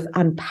really worth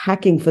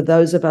unpacking for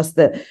those of us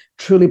that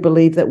truly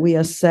believe that we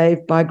are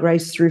saved by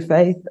grace through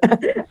faith at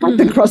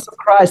the cross of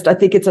Christ. I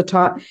think it's a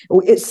time,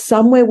 it's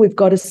somewhere we've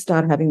got to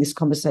start having this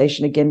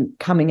conversation again,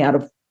 coming out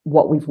of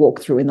what we've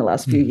walked through in the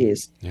last few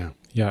years.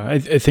 Yeah, I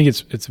think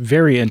it's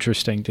very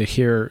interesting to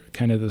hear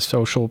kind of the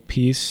social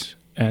piece,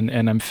 and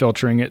I'm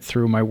filtering it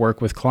through my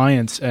work with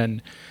clients.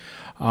 And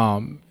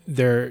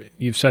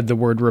you've said the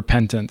word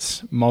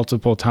repentance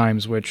multiple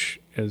times, which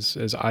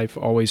as I've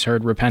always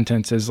heard,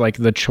 repentance is like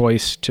the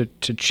choice to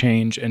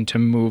change and to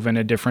move in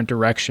a different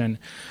direction.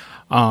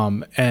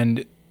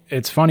 And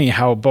it's funny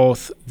how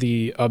both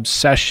the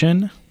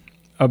obsession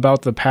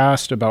about the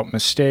past, about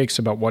mistakes,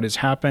 about what has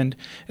happened,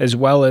 as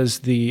well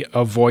as the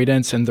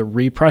avoidance and the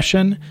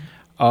repression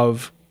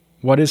of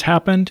what has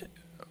happened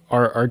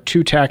are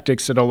two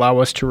tactics that allow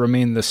us to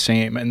remain the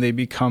same, and they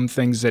become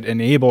things that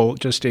enable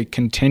just a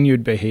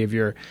continued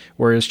behavior,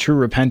 whereas true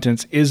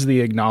repentance is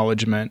the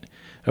acknowledgement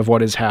of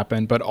what has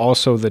happened, but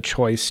also the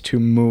choice to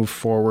move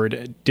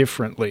forward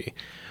differently,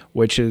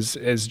 which is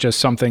just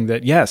something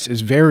that, yes,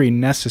 is very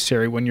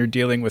necessary when you're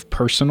dealing with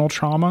personal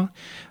trauma.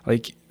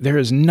 Like, there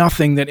is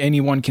nothing that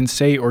anyone can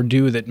say or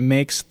do that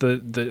makes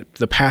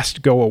the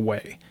past go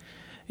away.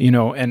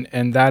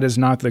 And that is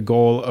not the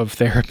goal of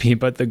therapy,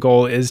 but the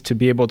goal is to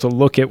be able to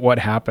look at what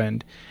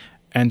happened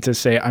and to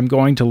say, I'm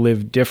going to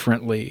live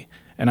differently,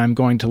 and I'm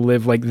going to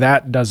live like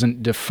that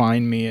doesn't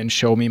define me and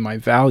show me my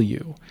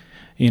value.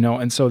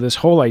 And so this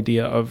whole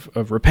idea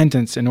of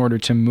repentance in order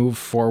to move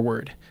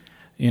forward,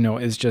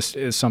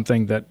 is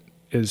something that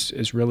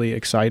is really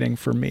exciting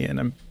for me, and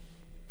I'm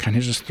kind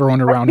of just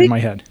throwing around in my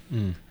head.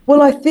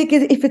 Well, I think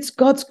if it's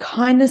God's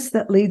kindness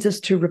that leads us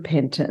to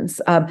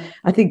repentance,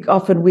 I think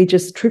often we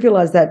just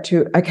trivialize that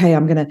to, okay,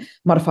 I'm going to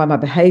modify my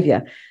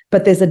behavior.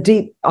 But there's a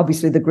deep,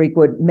 obviously the Greek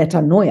word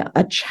metanoia,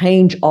 a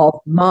change of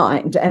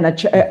mind. And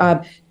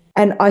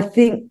I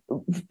think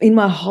in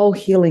my whole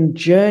healing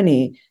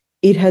journey,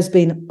 it has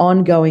been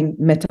ongoing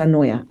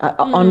metanoia,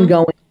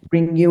 ongoing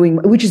renewing,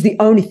 which is the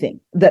only thing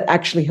that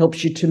actually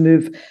helps you to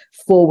move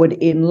forward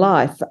in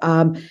life.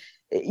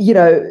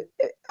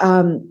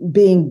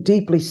 Being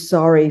deeply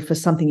sorry for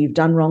something you've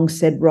done wrong,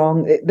 said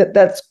wrong,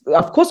 that's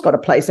of course got a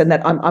place, and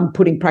that I'm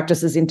putting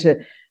practices into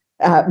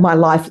my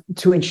life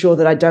to ensure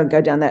that I don't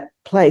go down that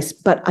place.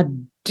 But a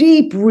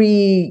deep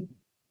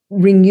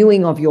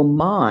renewing of your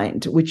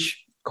mind,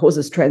 which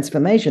causes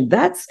transformation,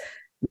 that's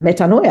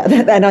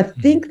metanoia. And I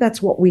think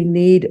that's what we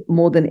need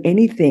more than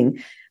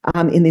anything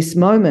in this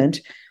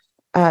moment.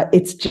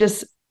 It's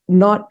just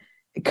not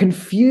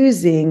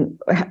confusing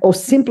or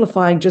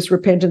simplifying just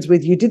repentance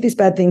with, you did this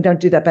bad thing, don't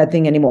do that bad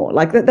thing anymore.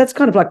 Like that's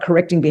kind of like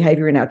correcting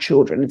behavior in our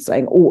children and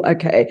saying, oh,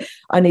 okay,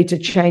 I need to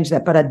change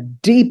that. But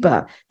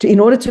in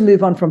order to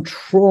move on from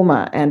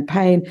trauma and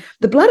pain,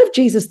 the blood of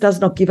Jesus does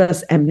not give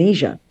us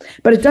amnesia,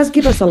 but it does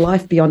give us a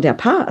life beyond our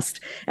past.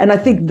 And I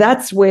think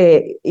that's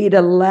where it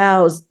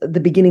allows the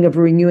beginning of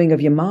a renewing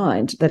of your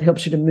mind that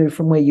helps you to move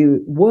from where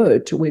you were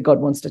to where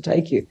God wants to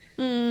take you.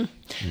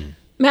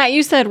 Matt,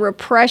 you said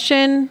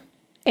repression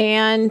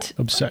and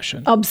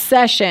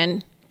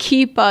obsession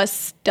keep us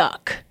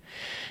stuck.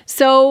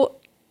 So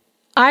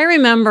I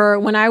remember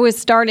when I was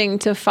starting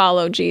to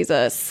follow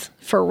Jesus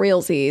for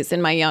realsies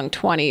in my young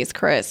 20s,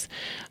 Chris,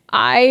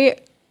 I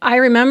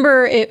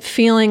remember it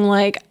feeling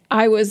like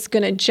I was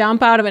going to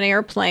jump out of an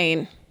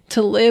airplane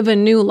to live a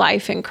new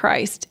life in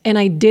Christ, and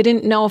I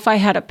didn't know if I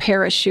had a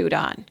parachute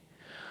on.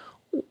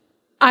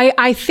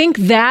 I think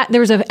that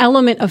there's an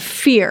element of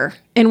fear,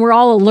 and we're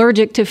all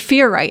allergic to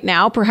fear right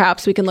now.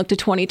 Perhaps we can look to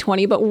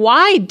 2020, but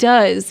why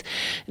does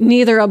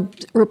neither a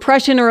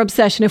repression or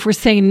obsession, if we're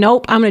saying,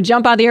 nope, I'm going to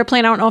jump out of the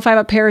airplane, I don't know if I have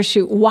a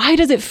parachute, why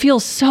does it feel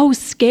so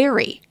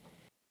scary?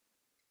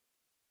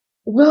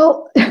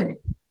 Well,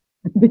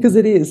 because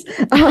it is.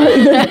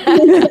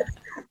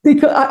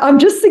 Because I'm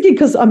just thinking,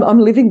 because I'm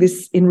living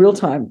this in real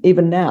time,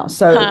 even now.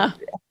 So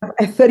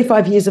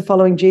 35 years of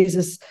following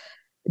Jesus.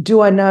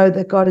 Do I know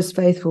that God is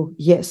faithful?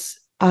 Yes.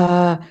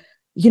 I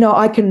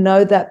can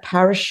know that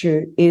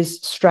parachute is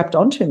strapped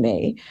onto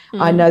me.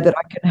 I know that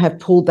I can have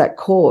pulled that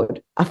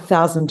cord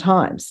 1,000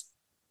 times.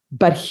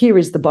 But here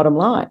is the bottom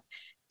line.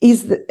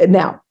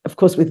 Now, of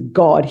course, with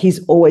God,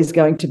 he's always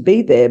going to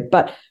be there.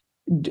 But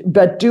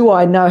do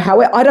I know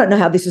how? I don't know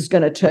how this is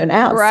going to turn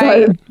out.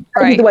 Right.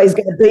 So the way he's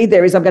going to be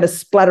there is I'm going to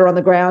splatter on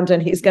the ground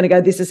and he's going to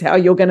go, this is how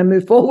you're going to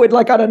move forward.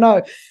 Like, I don't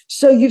know.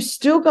 So you've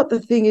still got the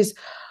thing is,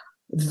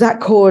 that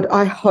cord,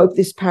 I hope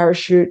this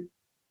parachute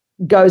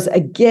goes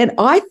again.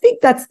 I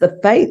think that's the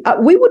faith.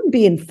 We wouldn't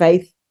be in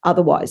faith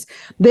otherwise.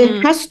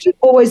 There has to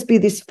always be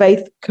this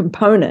faith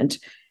component.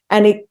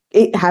 And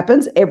it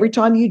happens every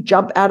time you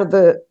jump out of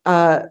the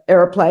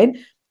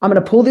airplane. I'm going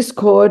to pull this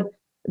cord.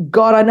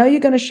 God, I know you're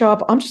going to show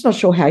up. I'm just not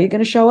sure how you're going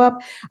to show up.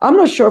 I'm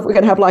not sure if we're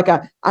going to have like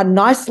a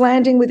nice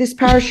landing with this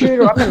parachute,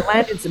 or I'm going to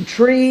land in some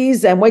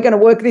trees and we're going to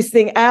work this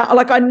thing out.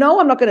 Like, I know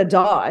I'm not going to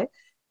die,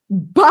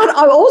 but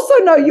I also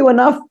know you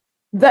enough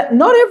that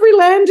not every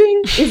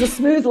landing is a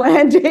smooth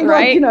landing,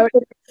 right?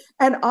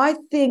 And I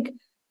think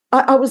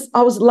I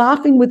was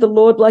laughing with the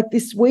Lord like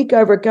this week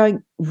over it,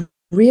 going,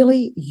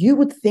 really, you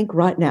would think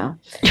right now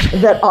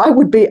that I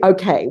would be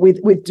okay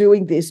with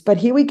doing this, but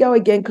here we go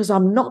again, because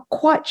I'm not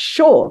quite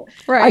sure.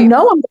 Right. I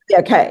know I'm going to be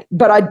okay,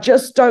 but I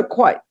just don't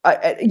quite,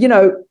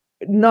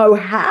 know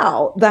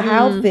how, the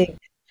how thing.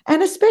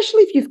 And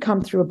especially if you've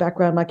come through a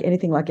background like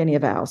any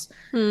of ours.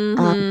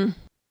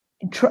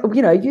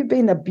 You've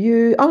been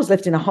abused. I was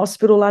left in a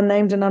hospital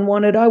unnamed and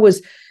unwanted. I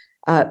was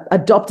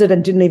adopted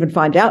and didn't even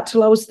find out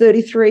till I was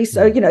 33.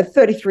 So,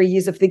 33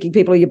 years of thinking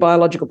people are your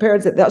biological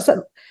parents.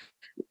 So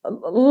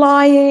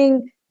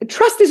lying,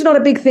 trust is not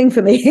a big thing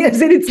for me.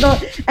 It's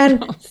not.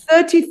 And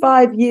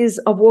 35 years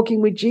of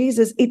walking with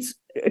Jesus,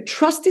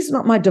 trust is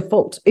not my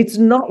default. It's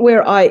not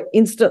where I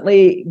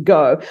instantly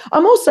go.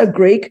 I'm also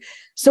Greek.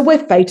 So we're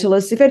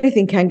fatalists. If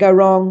anything can go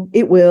wrong,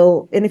 it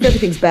will. And if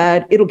everything's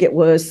bad, it'll get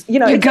worse.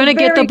 You're going to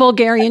get the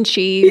Bulgarian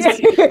cheese. Yeah,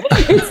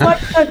 it's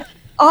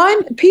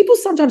like, people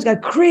sometimes go,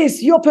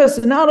 Chris, your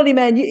personality,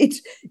 man,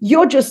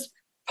 you're just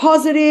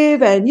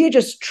positive and you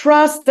just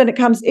trust and it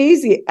comes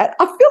easy. I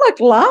feel like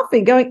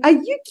laughing, going, are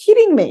you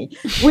kidding me?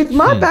 With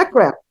my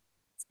background,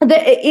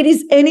 it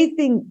is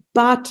anything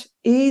but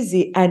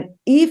easy. And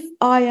if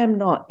I am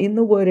not in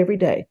the Word every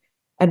day,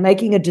 and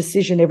making a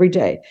decision every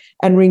day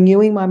and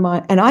renewing my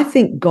mind. And I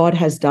think God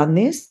has done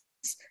this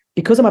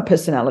because of my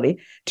personality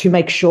to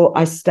make sure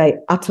I stay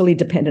utterly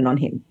dependent on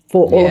him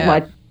for all of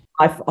my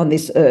life on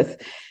this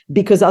earth,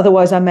 because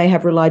otherwise I may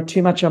have relied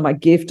too much on my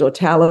gift or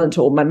talent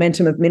or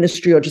momentum of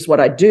ministry or just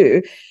what I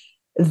do.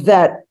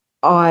 that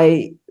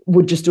I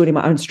would just do it in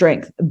my own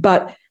strength.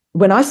 But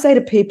when I say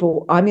to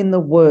people, I'm in the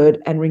Word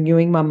and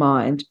renewing my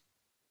mind,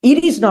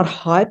 it is not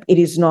hype. It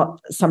is not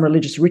some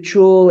religious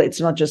ritual.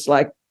 It's not just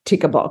like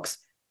tick a box.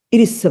 It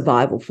is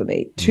survival for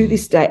me to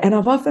this day. And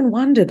I've often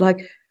wondered,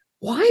 like,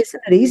 why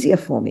isn't it easier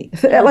for me?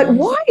 Like,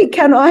 why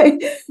can I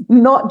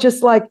not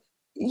just like,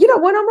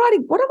 when I'm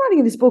writing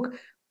in this book,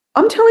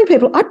 I'm telling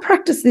people I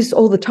practice this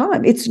all the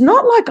time. It's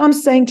not like I'm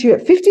saying to you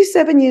at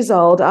 57 years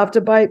old,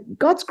 after, by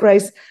God's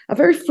grace, a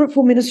very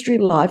fruitful ministry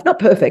life, not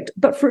perfect,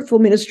 but fruitful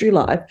ministry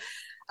life,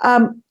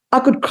 I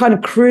could kind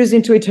of cruise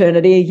into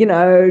eternity,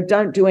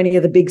 don't do any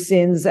of the big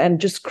sins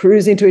and just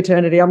cruise into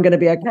eternity. I'm going to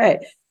be okay.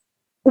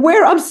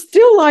 Where I'm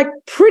still like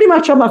pretty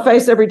much on my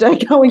face every day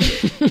going,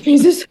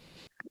 Jesus,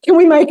 can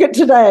we make it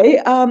today?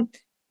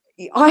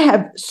 I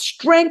have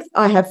strength,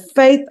 I have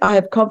faith, I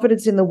have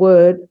confidence in the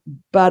Word,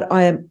 but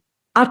I am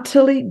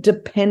utterly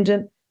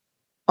dependent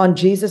on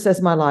Jesus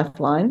as my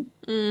lifeline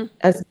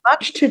as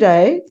much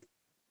today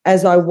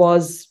as I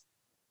was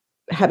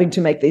having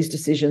to make these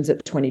decisions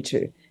at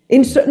 22.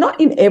 Not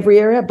in every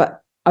area,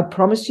 but I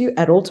promise you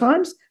at all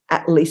times,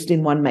 at least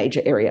in one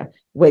major area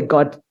where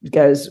God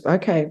goes,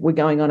 okay, we're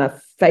going on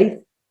a faith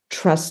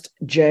trust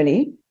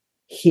journey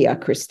here,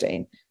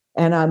 Christine.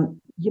 And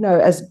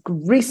as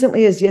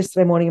recently as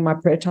yesterday morning in my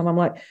prayer time, I'm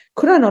like,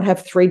 could I not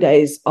have 3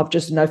 days of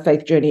just no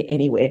faith journey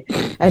anywhere?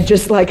 And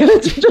just like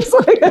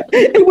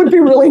it would be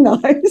really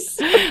nice.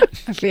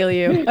 I feel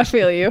you.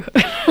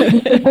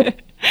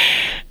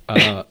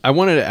 I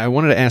wanted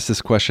to ask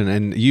this question,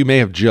 and you may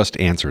have just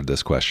answered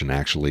this question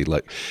actually,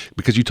 like,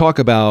 because you talk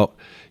about,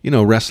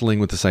 wrestling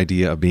with this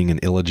idea of being an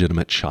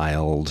illegitimate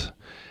child.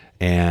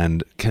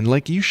 And can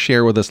you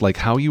share with us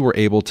how you were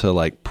able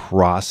to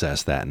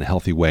process that in a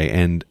healthy way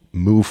and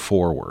move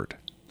forward?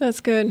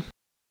 That's good.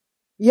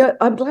 Yeah,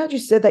 I'm glad you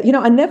said that.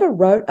 I never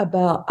wrote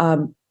about,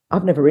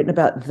 I've never written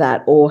about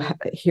that or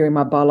hearing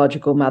my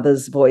biological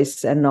mother's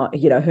voice and not,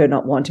 her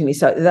not wanting me.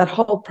 So that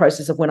whole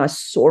process of when I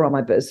saw on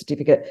my birth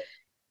certificate,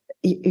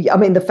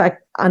 the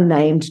fact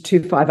unnamed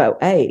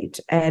 2508,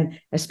 and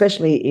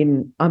especially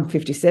I'm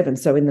 57,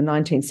 so in the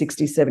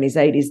 1960s, 70s,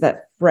 80s,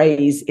 that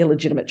phrase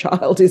illegitimate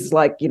child is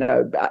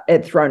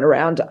thrown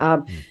around.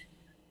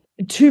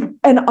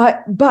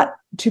 But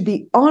to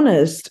be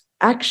honest,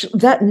 actually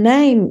that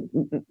name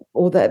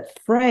or that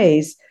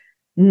phrase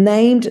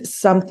named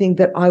something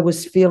that I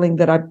was feeling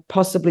that I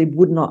possibly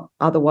would not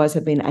otherwise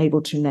have been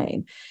able to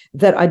name,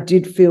 that I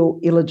did feel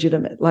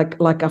illegitimate,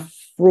 like a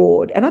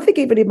fraud. And I think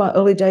even in my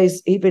early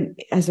days, even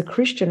as a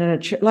Christian and a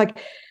church,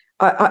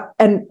 I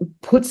and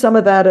put some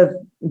of that of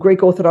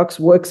Greek Orthodox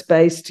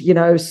works-based,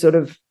 sort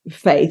of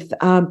faith.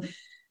 I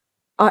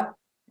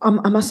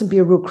mustn't be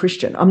a real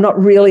Christian. I'm not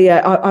really.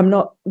 I'm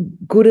not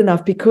good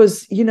enough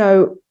because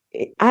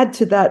add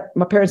to that,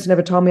 my parents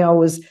never told me I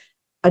was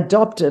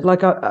adopted.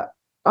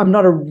 I'm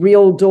not a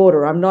real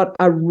daughter. I'm not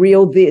a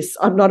real this.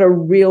 I'm not a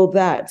real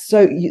that.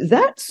 So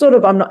that sort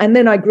of I'm not. And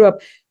then I grew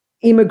up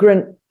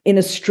immigrant in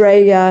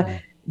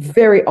Australia,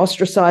 very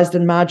ostracized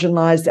and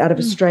marginalized out of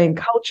Australian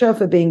culture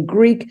for being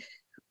Greek.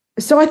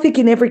 So I think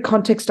in every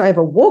context I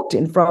ever walked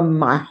in, from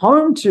my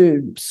home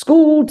to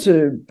school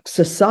to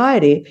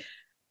society,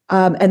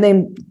 and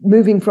then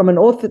moving from an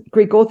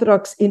Greek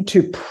Orthodox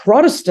into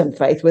Protestant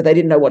faith where they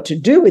didn't know what to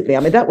do with me.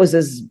 That was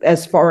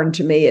as foreign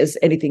to me as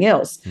anything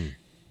else.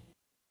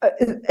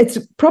 It's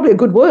probably a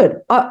good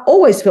word. I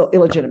always felt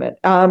illegitimate,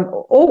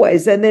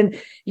 always. And then,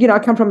 I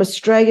come from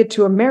Australia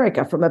to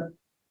America, from a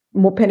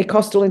more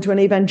Pentecostal into an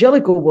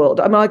evangelical world.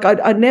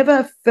 I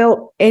never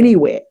felt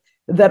anywhere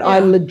that I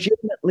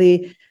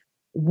legitimately,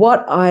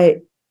 what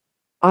I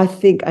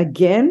think,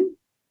 again,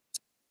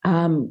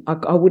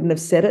 I wouldn't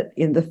have said it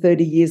in the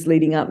 30 years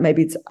leading up.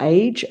 Maybe it's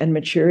age and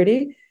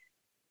maturity.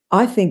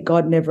 I think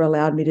God never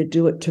allowed me to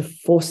do it to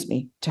force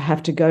me to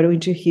have to go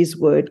into his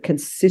word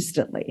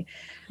consistently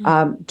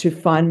to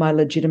find my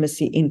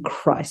legitimacy in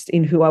Christ,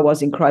 in who I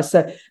was in Christ.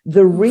 So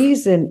the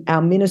reason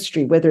our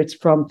ministry, whether it's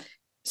from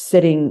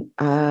setting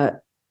the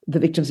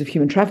victims of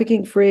human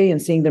trafficking free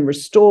and seeing them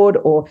restored,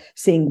 or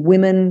seeing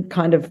women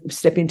kind of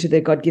step into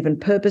their God-given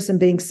purpose and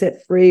being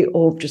set free,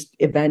 or just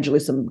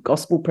evangelism,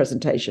 gospel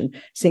presentation,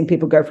 seeing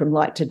people go from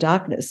light to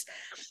darkness,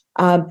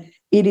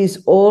 it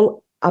is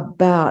all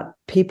about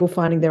people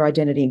finding their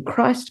identity in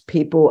Christ,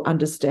 people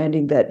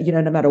understanding that,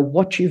 no matter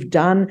what you've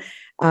done,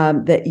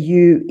 that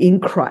you, in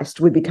Christ,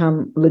 we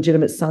become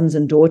legitimate sons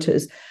and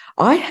daughters.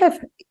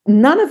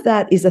 None of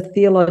that is a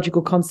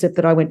theological concept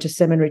that I went to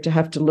seminary to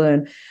have to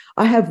learn.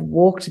 I have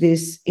walked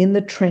this in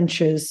the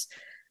trenches,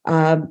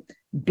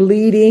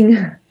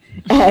 bleeding,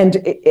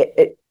 and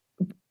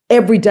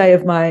every day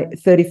of my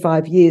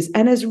 35 years.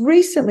 And as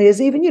recently as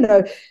even,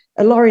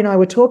 Laurie and I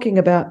were talking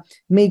about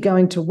me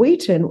going to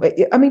Wheaton.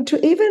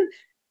 To even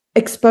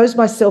expose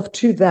myself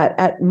to that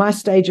at my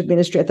stage of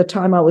ministry, at the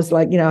time I was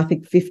I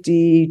think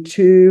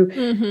 52,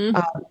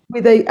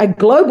 with a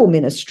global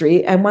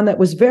ministry, and one that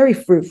was very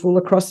fruitful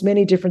across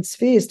many different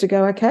spheres, to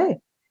go, okay,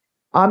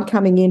 I'm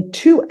coming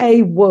into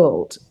a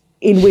world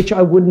in which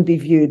I wouldn't be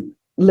viewed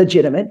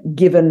legitimate,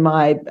 given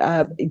my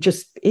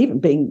just even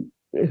being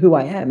who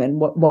I am and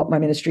what my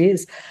ministry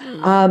is.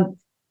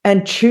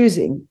 And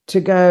choosing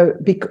to go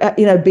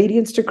in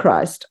obedience to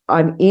Christ.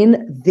 I'm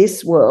in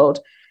this world,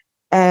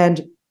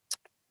 and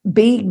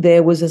being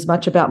there was as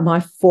much about my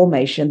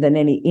formation than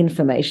any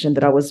information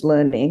that I was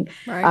learning.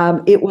 Right.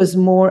 It was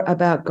more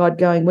about God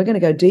going, we're going to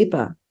go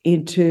deeper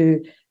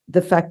into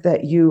the fact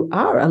that you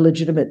are a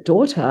legitimate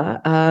daughter,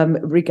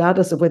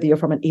 regardless of whether you're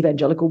from an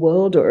evangelical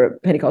world or a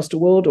Pentecostal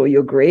world, or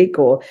you're Greek,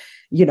 or,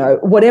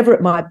 whatever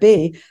it might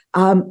be.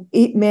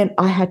 It meant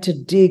I had to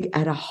dig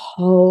at a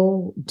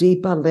whole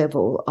deeper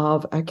level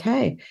of,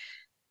 okay,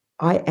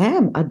 I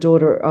am a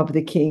daughter of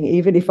the King,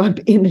 even if I'm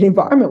in an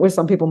environment where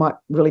some people might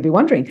really be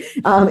wondering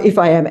if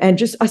I am. And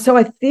so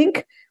I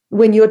think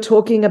when you're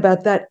talking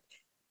about that,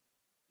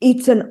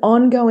 it's an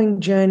ongoing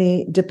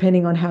journey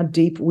depending on how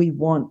deep we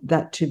want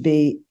that to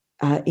be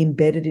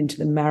embedded into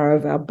the marrow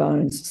of our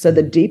bones. So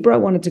the deeper I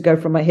wanted to go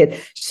from my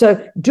head.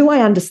 So do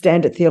I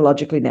understand it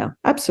theologically now?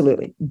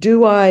 Absolutely.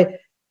 Do I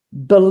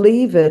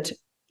believe it?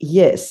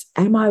 Yes.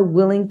 Am I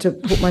willing to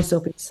put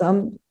myself in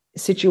some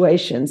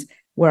situations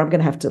where I'm going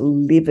to have to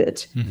live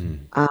it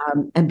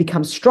and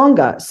become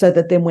stronger, so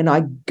that then when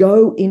I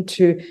go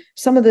into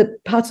some of the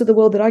parts of the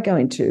world that I go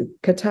into,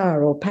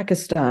 Qatar or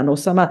Pakistan or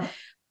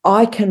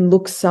I can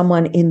look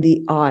someone in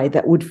the eye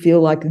that would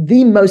feel like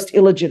the most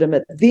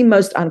illegitimate, the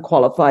most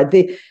unqualified,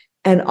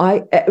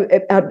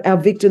 our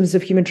victims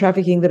of human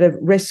trafficking that are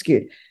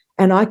rescued.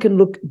 And I can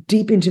look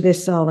deep into their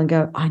soul and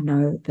go, I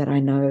know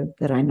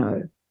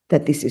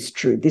that this is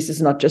true. This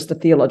is not just a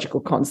theological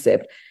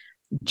concept.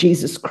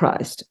 Jesus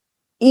Christ,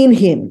 in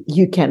him,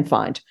 you can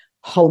find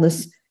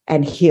wholeness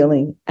and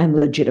healing and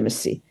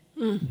legitimacy.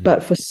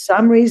 But for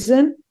some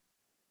reason,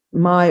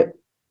 my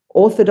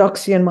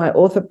orthodoxy and my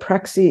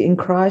orthopraxy in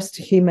Christ,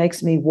 he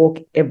makes me walk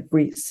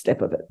every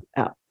step of it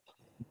out.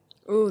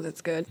 Oh,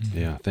 that's good.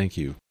 Yeah, thank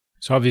you.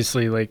 So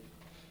obviously, like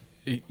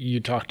you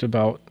talked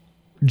about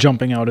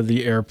jumping out of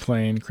the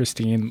airplane,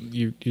 Christine,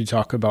 you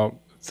talk about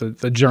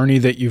the journey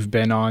that you've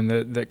been on,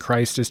 that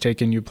Christ has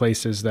taken you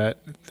places that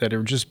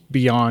are just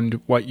beyond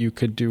what you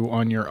could do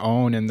on your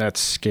own, and that's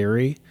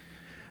scary.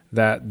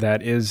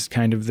 That is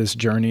kind of this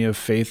journey of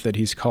faith that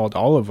he's called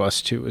all of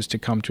us to, is to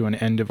come to an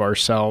end of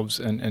ourselves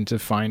and to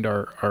find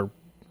our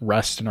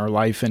rest and our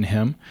life in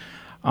him.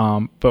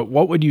 But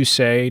what would you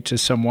say to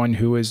someone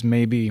who is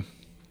maybe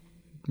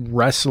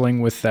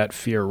wrestling with that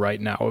fear right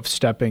now of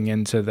stepping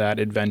into that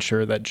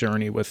adventure, that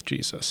journey with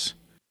Jesus?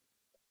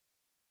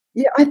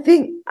 Yeah, I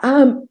think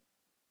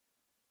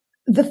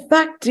the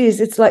fact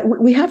is, it's like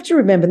we have to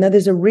remember, now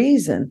there's a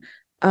reason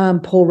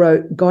Paul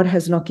wrote, God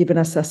has not given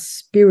us a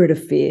spirit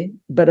of fear,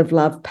 but of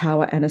love,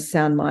 power, and a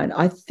sound mind.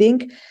 I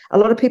think a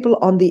lot of people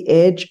on the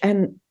edge,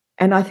 and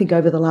I think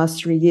over the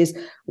last 3 years,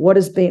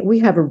 we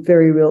have a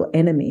very real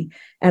enemy.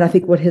 And I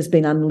think what has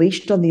been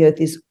unleashed on the earth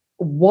is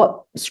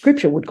what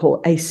Scripture would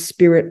call a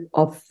spirit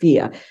of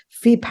fear.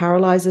 Fear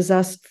paralyzes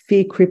us,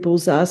 fear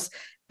cripples us.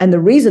 And the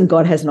reason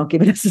God has not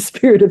given us a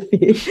spirit of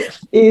fear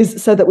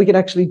is so that we can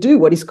actually do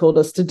what he's called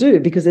us to do,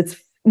 because it's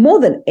more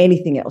than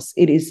anything else,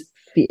 it is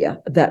fear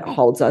that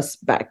holds us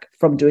back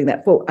from doing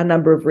that for a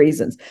number of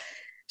reasons.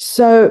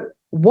 So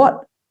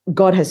what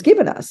God has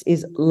given us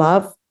is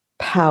love,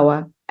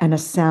 power, and a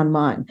sound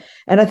mind.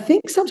 And I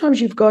think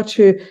sometimes you've got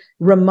to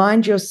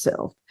remind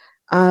yourself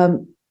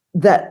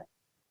that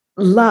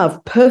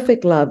love,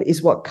 perfect love,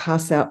 is what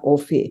casts out all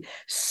fear.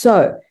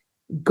 So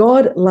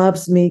God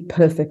loves me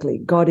perfectly.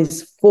 God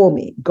is for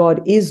me. God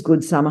is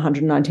good. Psalm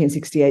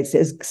 119:68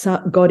 says,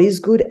 God is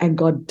good and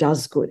God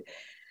does good.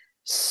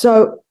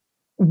 So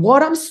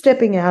what I'm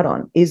stepping out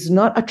on is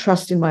not a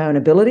trust in my own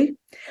ability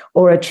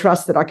or a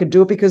trust that I could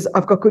do it, because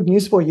I've got good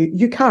news for you.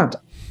 You can't.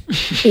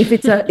 If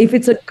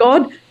it's a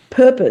God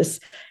purpose,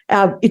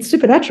 it's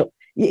supernatural.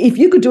 If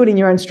you could do it in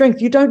your own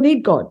strength, you don't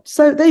need God.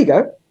 So there you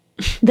go.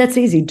 That's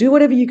easy. Do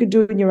whatever you could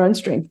do in your own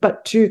strength.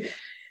 But to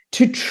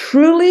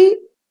truly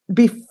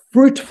be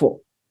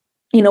fruitful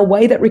in a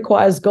way that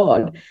requires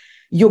God,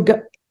 you'll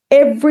go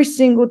every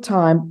single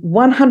time,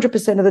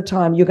 100% of the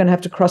time, you're going to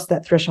have to cross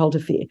that threshold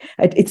of fear.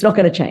 It's not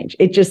going to change.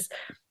 It just,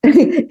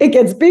 it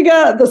gets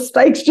bigger. The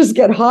stakes just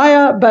get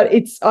higher, but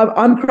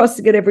I'm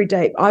crossing it every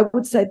day. I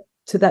would say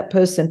to that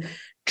person,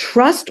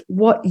 trust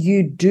what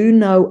you do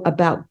know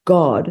about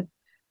God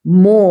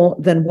more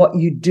than what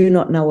you do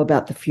not know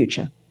about the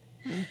future.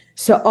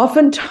 So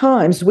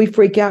oftentimes we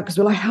freak out because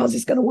we're like, how's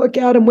this going to work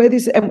out? And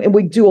and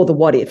we do all the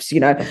what ifs,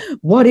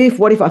 what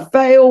if I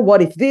fail?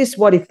 What if this?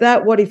 What if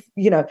that? What if,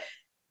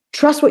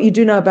 trust what you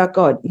do know about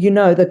God. You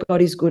know that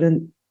God is good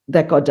and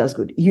that God does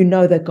good. You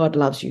know that God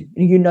loves you.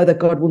 You know that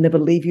God will never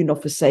leave you nor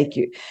forsake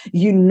you.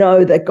 You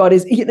know that God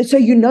is, so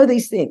you know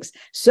these things.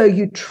 So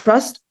you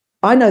trust,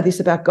 I know this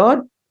about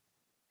God,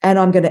 and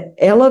I'm going to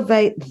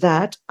elevate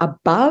that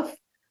above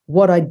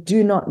what I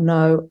do not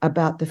know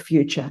about the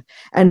future.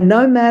 And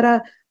no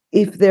matter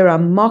if there are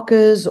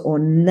mockers or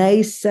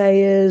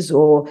naysayers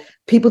or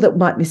people that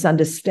might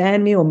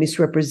misunderstand me or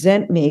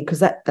misrepresent me,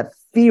 because the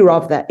fear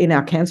of that in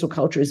our cancel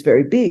culture is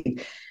very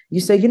big. You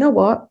say, you know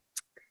what?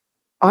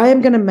 I am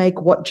going to make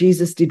what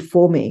Jesus did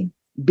for me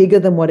bigger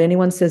than what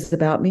anyone says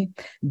about me,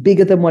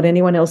 bigger than what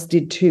anyone else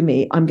did to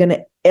me. I'm going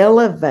to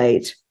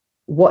elevate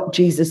what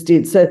Jesus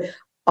did. So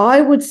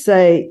I would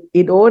say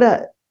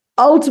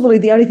ultimately,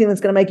 the only thing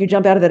that's going to make you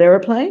jump out of that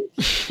airplane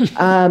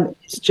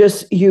is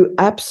just you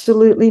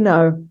absolutely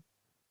know,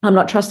 I'm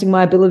not trusting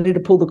my ability to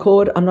pull the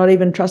cord. I'm not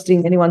even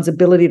trusting anyone's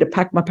ability to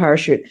pack my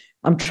parachute.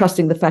 I'm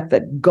trusting the fact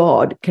that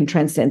God can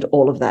transcend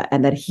all of that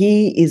and that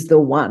he is the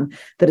one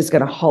that is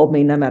going to hold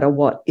me no matter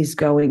what is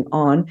going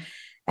on.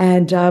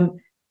 And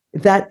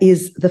that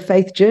is the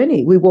faith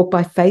journey. We walk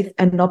by faith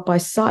and not by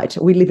sight.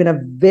 We live in a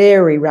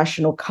very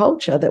rational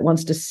culture that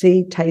wants to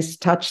see,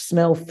 taste, touch,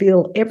 smell,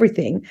 feel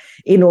everything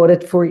in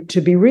order for it to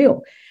be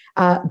real.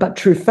 But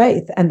true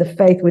faith, and the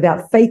faith,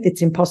 without faith,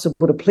 it's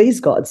impossible to please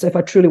God. So if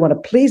I truly want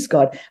to please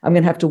God, I'm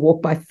going to have to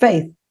walk by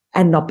faith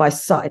and not by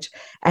sight.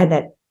 And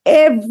at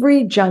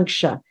every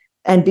juncture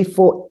and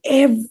before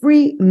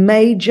every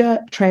major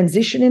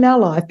transition in our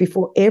life,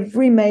 before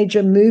every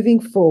major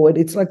moving forward,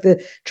 it's like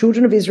the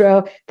children of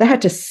Israel, they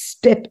had to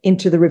step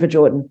into the River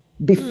Jordan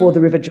before the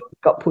River Jordan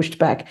got pushed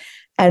back.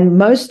 And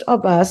most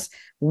of us,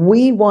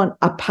 we want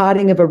a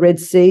parting of a Red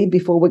Sea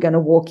before we're going to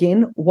walk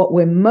in. What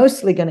we're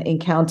mostly going to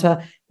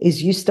encounter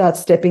is you start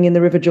stepping in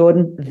the River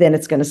Jordan, then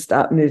it's going to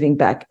start moving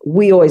back.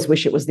 We always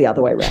wish it was the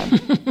other way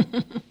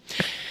around.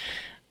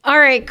 All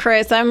right,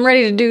 Chris, I'm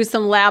ready to do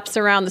some laps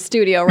around the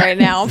studio right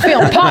now. I'm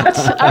feeling pumped.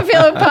 I'm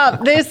feeling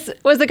pumped. This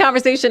was the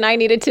conversation I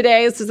needed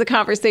today. This is a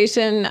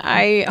conversation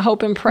I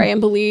hope and pray and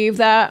believe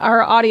that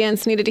our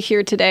audience needed to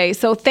hear today.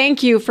 So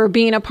thank you for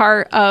being a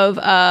part of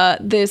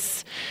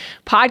this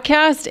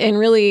podcast and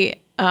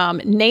really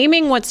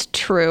naming what's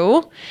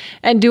true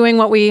and doing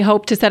what we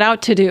hope to set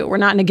out to do. We're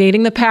not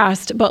negating the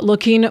past, but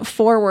looking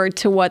forward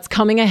to what's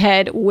coming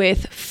ahead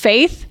with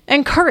faith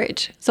and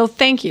courage. So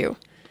thank you.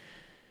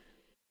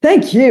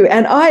 Thank you.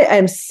 And I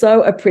am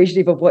so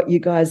appreciative of what you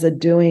guys are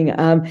doing.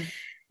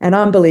 And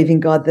I'm believing,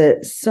 God,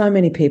 that so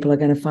many people are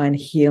going to find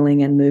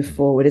healing and move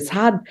forward. It's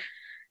hard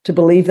to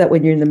believe that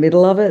when you're in the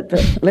middle of it.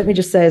 But let me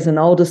just say, as an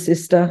older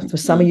sister, for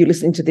some of you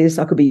listening to this,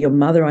 I could be your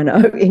mother, I know,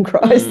 in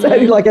Christ,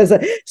 like as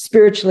a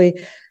spiritually,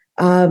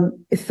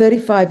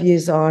 35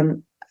 years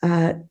on,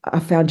 I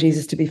found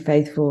Jesus to be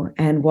faithful,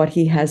 and what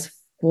he has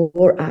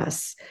for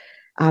us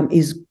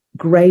is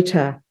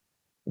greater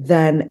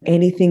than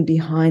anything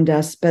behind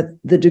us. But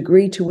the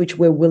degree to which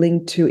we're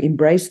willing to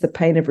embrace the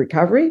pain of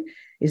recovery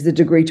is the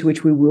degree to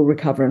which we will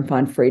recover and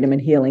find freedom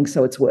and healing.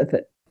 So it's worth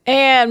it.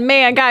 And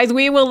man, guys,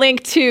 we will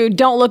link to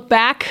Don't Look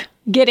Back,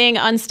 Getting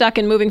Unstuck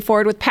and Moving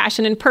Forward with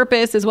Passion and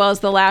Purpose, as well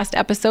as the last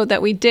episode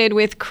that we did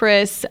with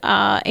Chris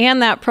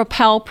and that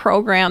Propel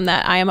program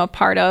that I am a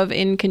part of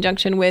in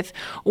conjunction with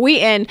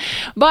Wheaton.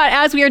 But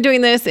as we are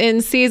doing this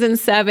in season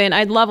 7,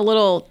 I'd love a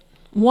little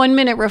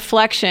 1-minute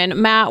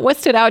reflection. Matt, what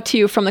stood out to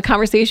you from the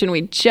conversation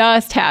we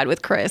just had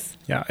with Chris?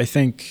 Yeah, I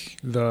think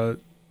the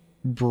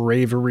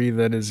bravery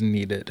that is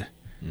needed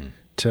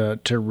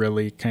to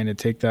really kind of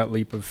take that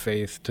leap of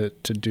faith,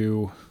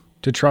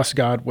 to trust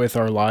God with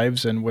our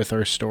lives and with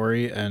our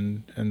story,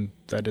 and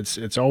that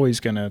it's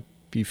always going to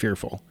be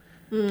fearful,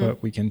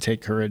 but we can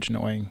take courage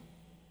knowing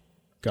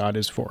God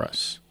is for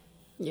us.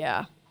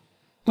 Yeah.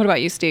 What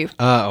about you, Steve?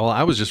 Well,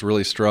 I was just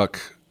really struck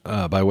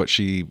by what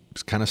she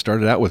kind of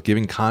started out with,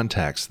 giving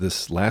context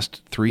this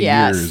last 3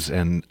 years.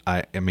 And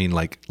I mean,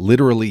 like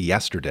literally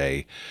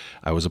yesterday,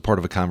 I was a part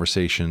of a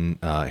conversation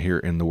here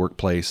in the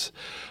workplace,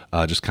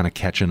 just kind of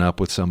catching up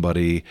with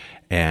somebody.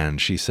 And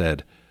she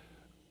said,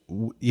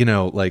 you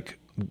know, like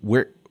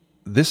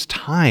this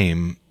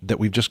time that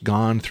we've just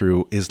gone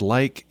through is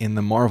like in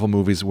the Marvel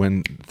movies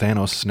when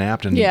Thanos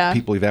snapped and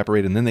people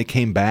evaporated, and then they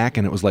came back,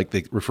 and it was like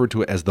they referred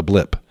to it as the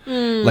blip.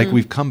 Like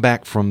we've come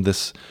back from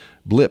this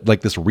blip, like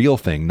this real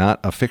thing, not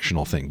a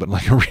fictional thing, but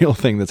like a real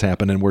thing that's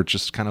happened, and we're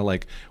just kind of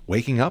like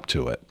waking up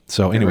to it.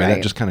 So anyway,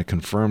 that just kind of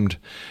confirmed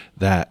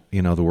that,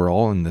 you know, that we're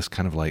all in this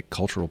kind of like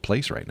cultural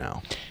place right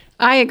now.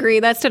 I agree.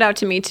 That stood out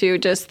to me too.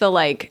 Just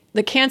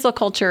the cancel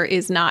culture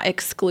is not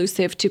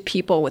exclusive to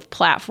people with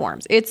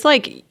platforms. It's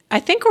like, I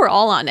think we're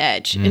all on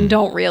edge and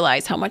don't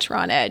realize how much we're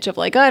on edge of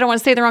like, oh, I don't want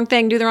to say the wrong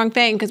thing, do the wrong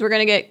thing, because we're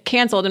going to get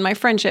canceled in my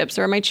friendships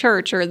or my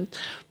church or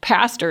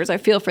pastors. I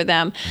feel for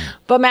them.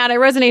 But Matt, I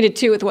resonated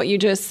too with what you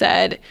just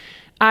said.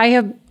 I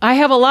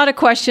have a lot of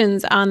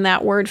questions on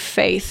that word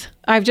faith.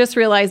 I've just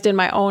realized in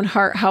my own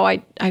heart how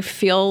I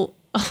feel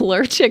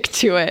allergic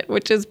to it,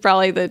 which is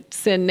probably the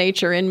sin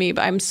nature in me.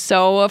 But I'm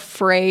so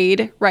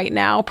afraid right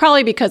now,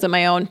 probably because of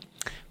my own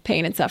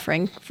pain and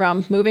suffering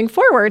from moving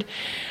forward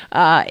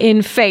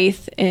in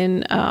faith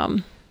in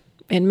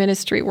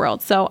ministry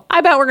world. So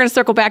I bet we're going to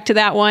circle back to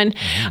that one.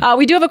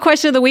 We do have a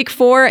question of the week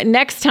for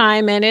next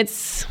time, and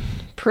it's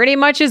pretty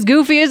much as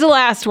goofy as the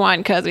last one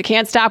because we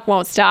can't stop,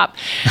 won't stop.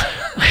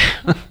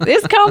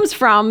 This comes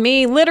from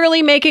me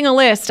literally making a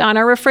list on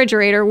our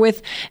refrigerator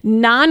with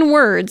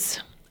non-words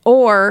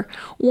or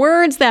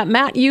words that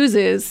Matt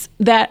uses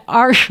that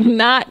are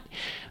not,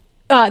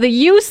 the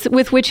use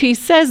with which he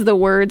says the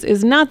words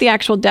is not the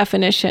actual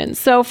definition.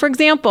 So, for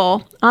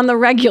example, on the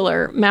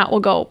regular, Matt will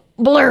go,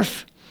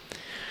 blurf.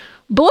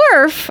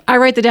 Blurf, I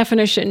write the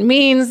definition,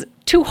 means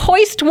to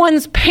hoist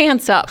one's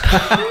pants up.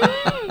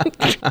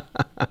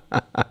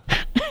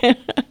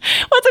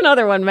 What's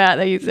another one, Matt,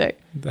 that you say?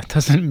 That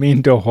doesn't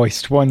mean to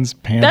hoist one's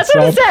pants That's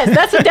what up. it says.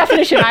 That's the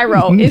definition I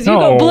wrote. Is you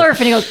go blurf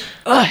and he goes,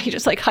 ugh, he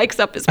just like hikes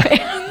up his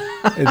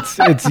pants.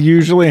 It's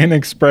usually an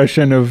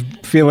expression of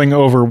feeling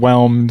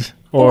overwhelmed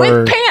or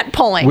with pant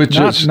pulling. Which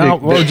is,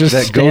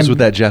 that goes with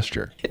that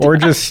gesture. Or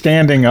just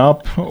standing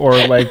up, or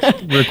like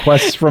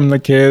requests from the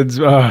kids.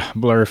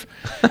 Blurf.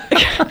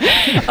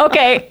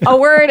 Okay, a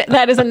word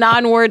that is a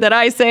non-word that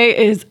I say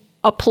is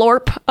a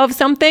plorp of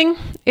something.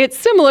 It's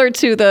similar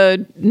to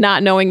the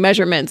not knowing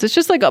measurements. It's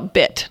just like a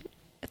bit.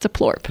 It's a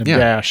plorp. A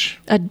dash.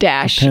 A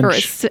dash. A Or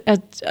pinch.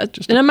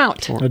 an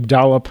amount. A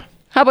dollop.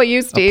 How about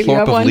you, Steve? A You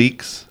have plorp one? of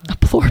leeks. A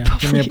plorp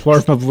of Give me a leeks.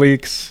 plorp of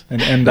leeks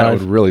and That would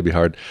endive. really be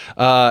hard.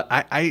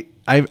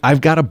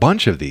 I've got a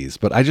bunch of these,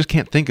 but I just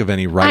can't think of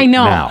any right I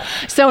know. now.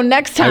 So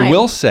next time. I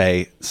will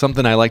say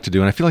something I like to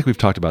do, and I feel like we've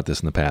talked about this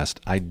in the past.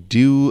 I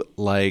do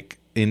like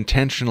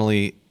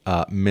intentionally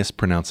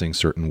mispronouncing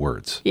certain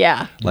words.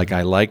 Yeah. Like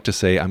I like to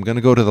say, I'm going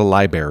to go to the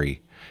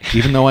library,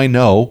 even though I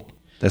know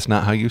that's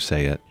not how you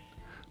say it.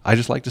 I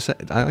just like to say,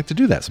 I like to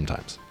do that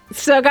sometimes.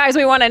 So, guys,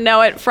 we want to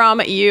know it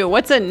from you.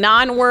 What's a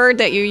non-word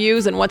that you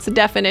use, and what's the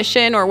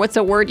definition, or what's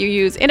a word you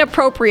use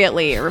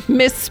inappropriately or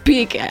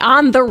misspeak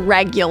on the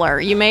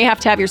regular? You may have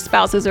to have your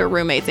spouses or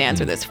roommates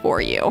answer this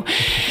for you,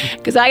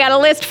 because I got a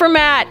list for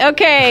Matt.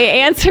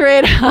 Okay, answer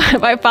it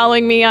by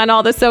following me on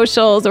all the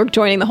socials or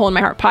joining the Hole in My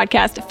Heart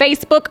podcast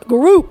Facebook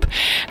group.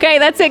 Okay,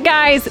 that's it,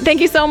 guys.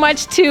 Thank you so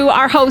much to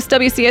our host,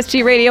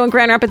 WCSG Radio in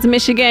Grand Rapids,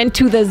 Michigan,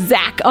 to the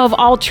Zach of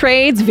all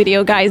trades,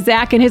 video guy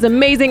Zach, and his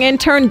amazing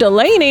intern,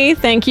 Delaney.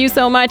 Thank you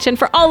so much. And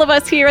for all of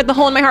us here at the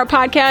Hole in My Heart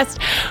podcast,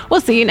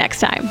 we'll see you next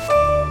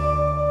time.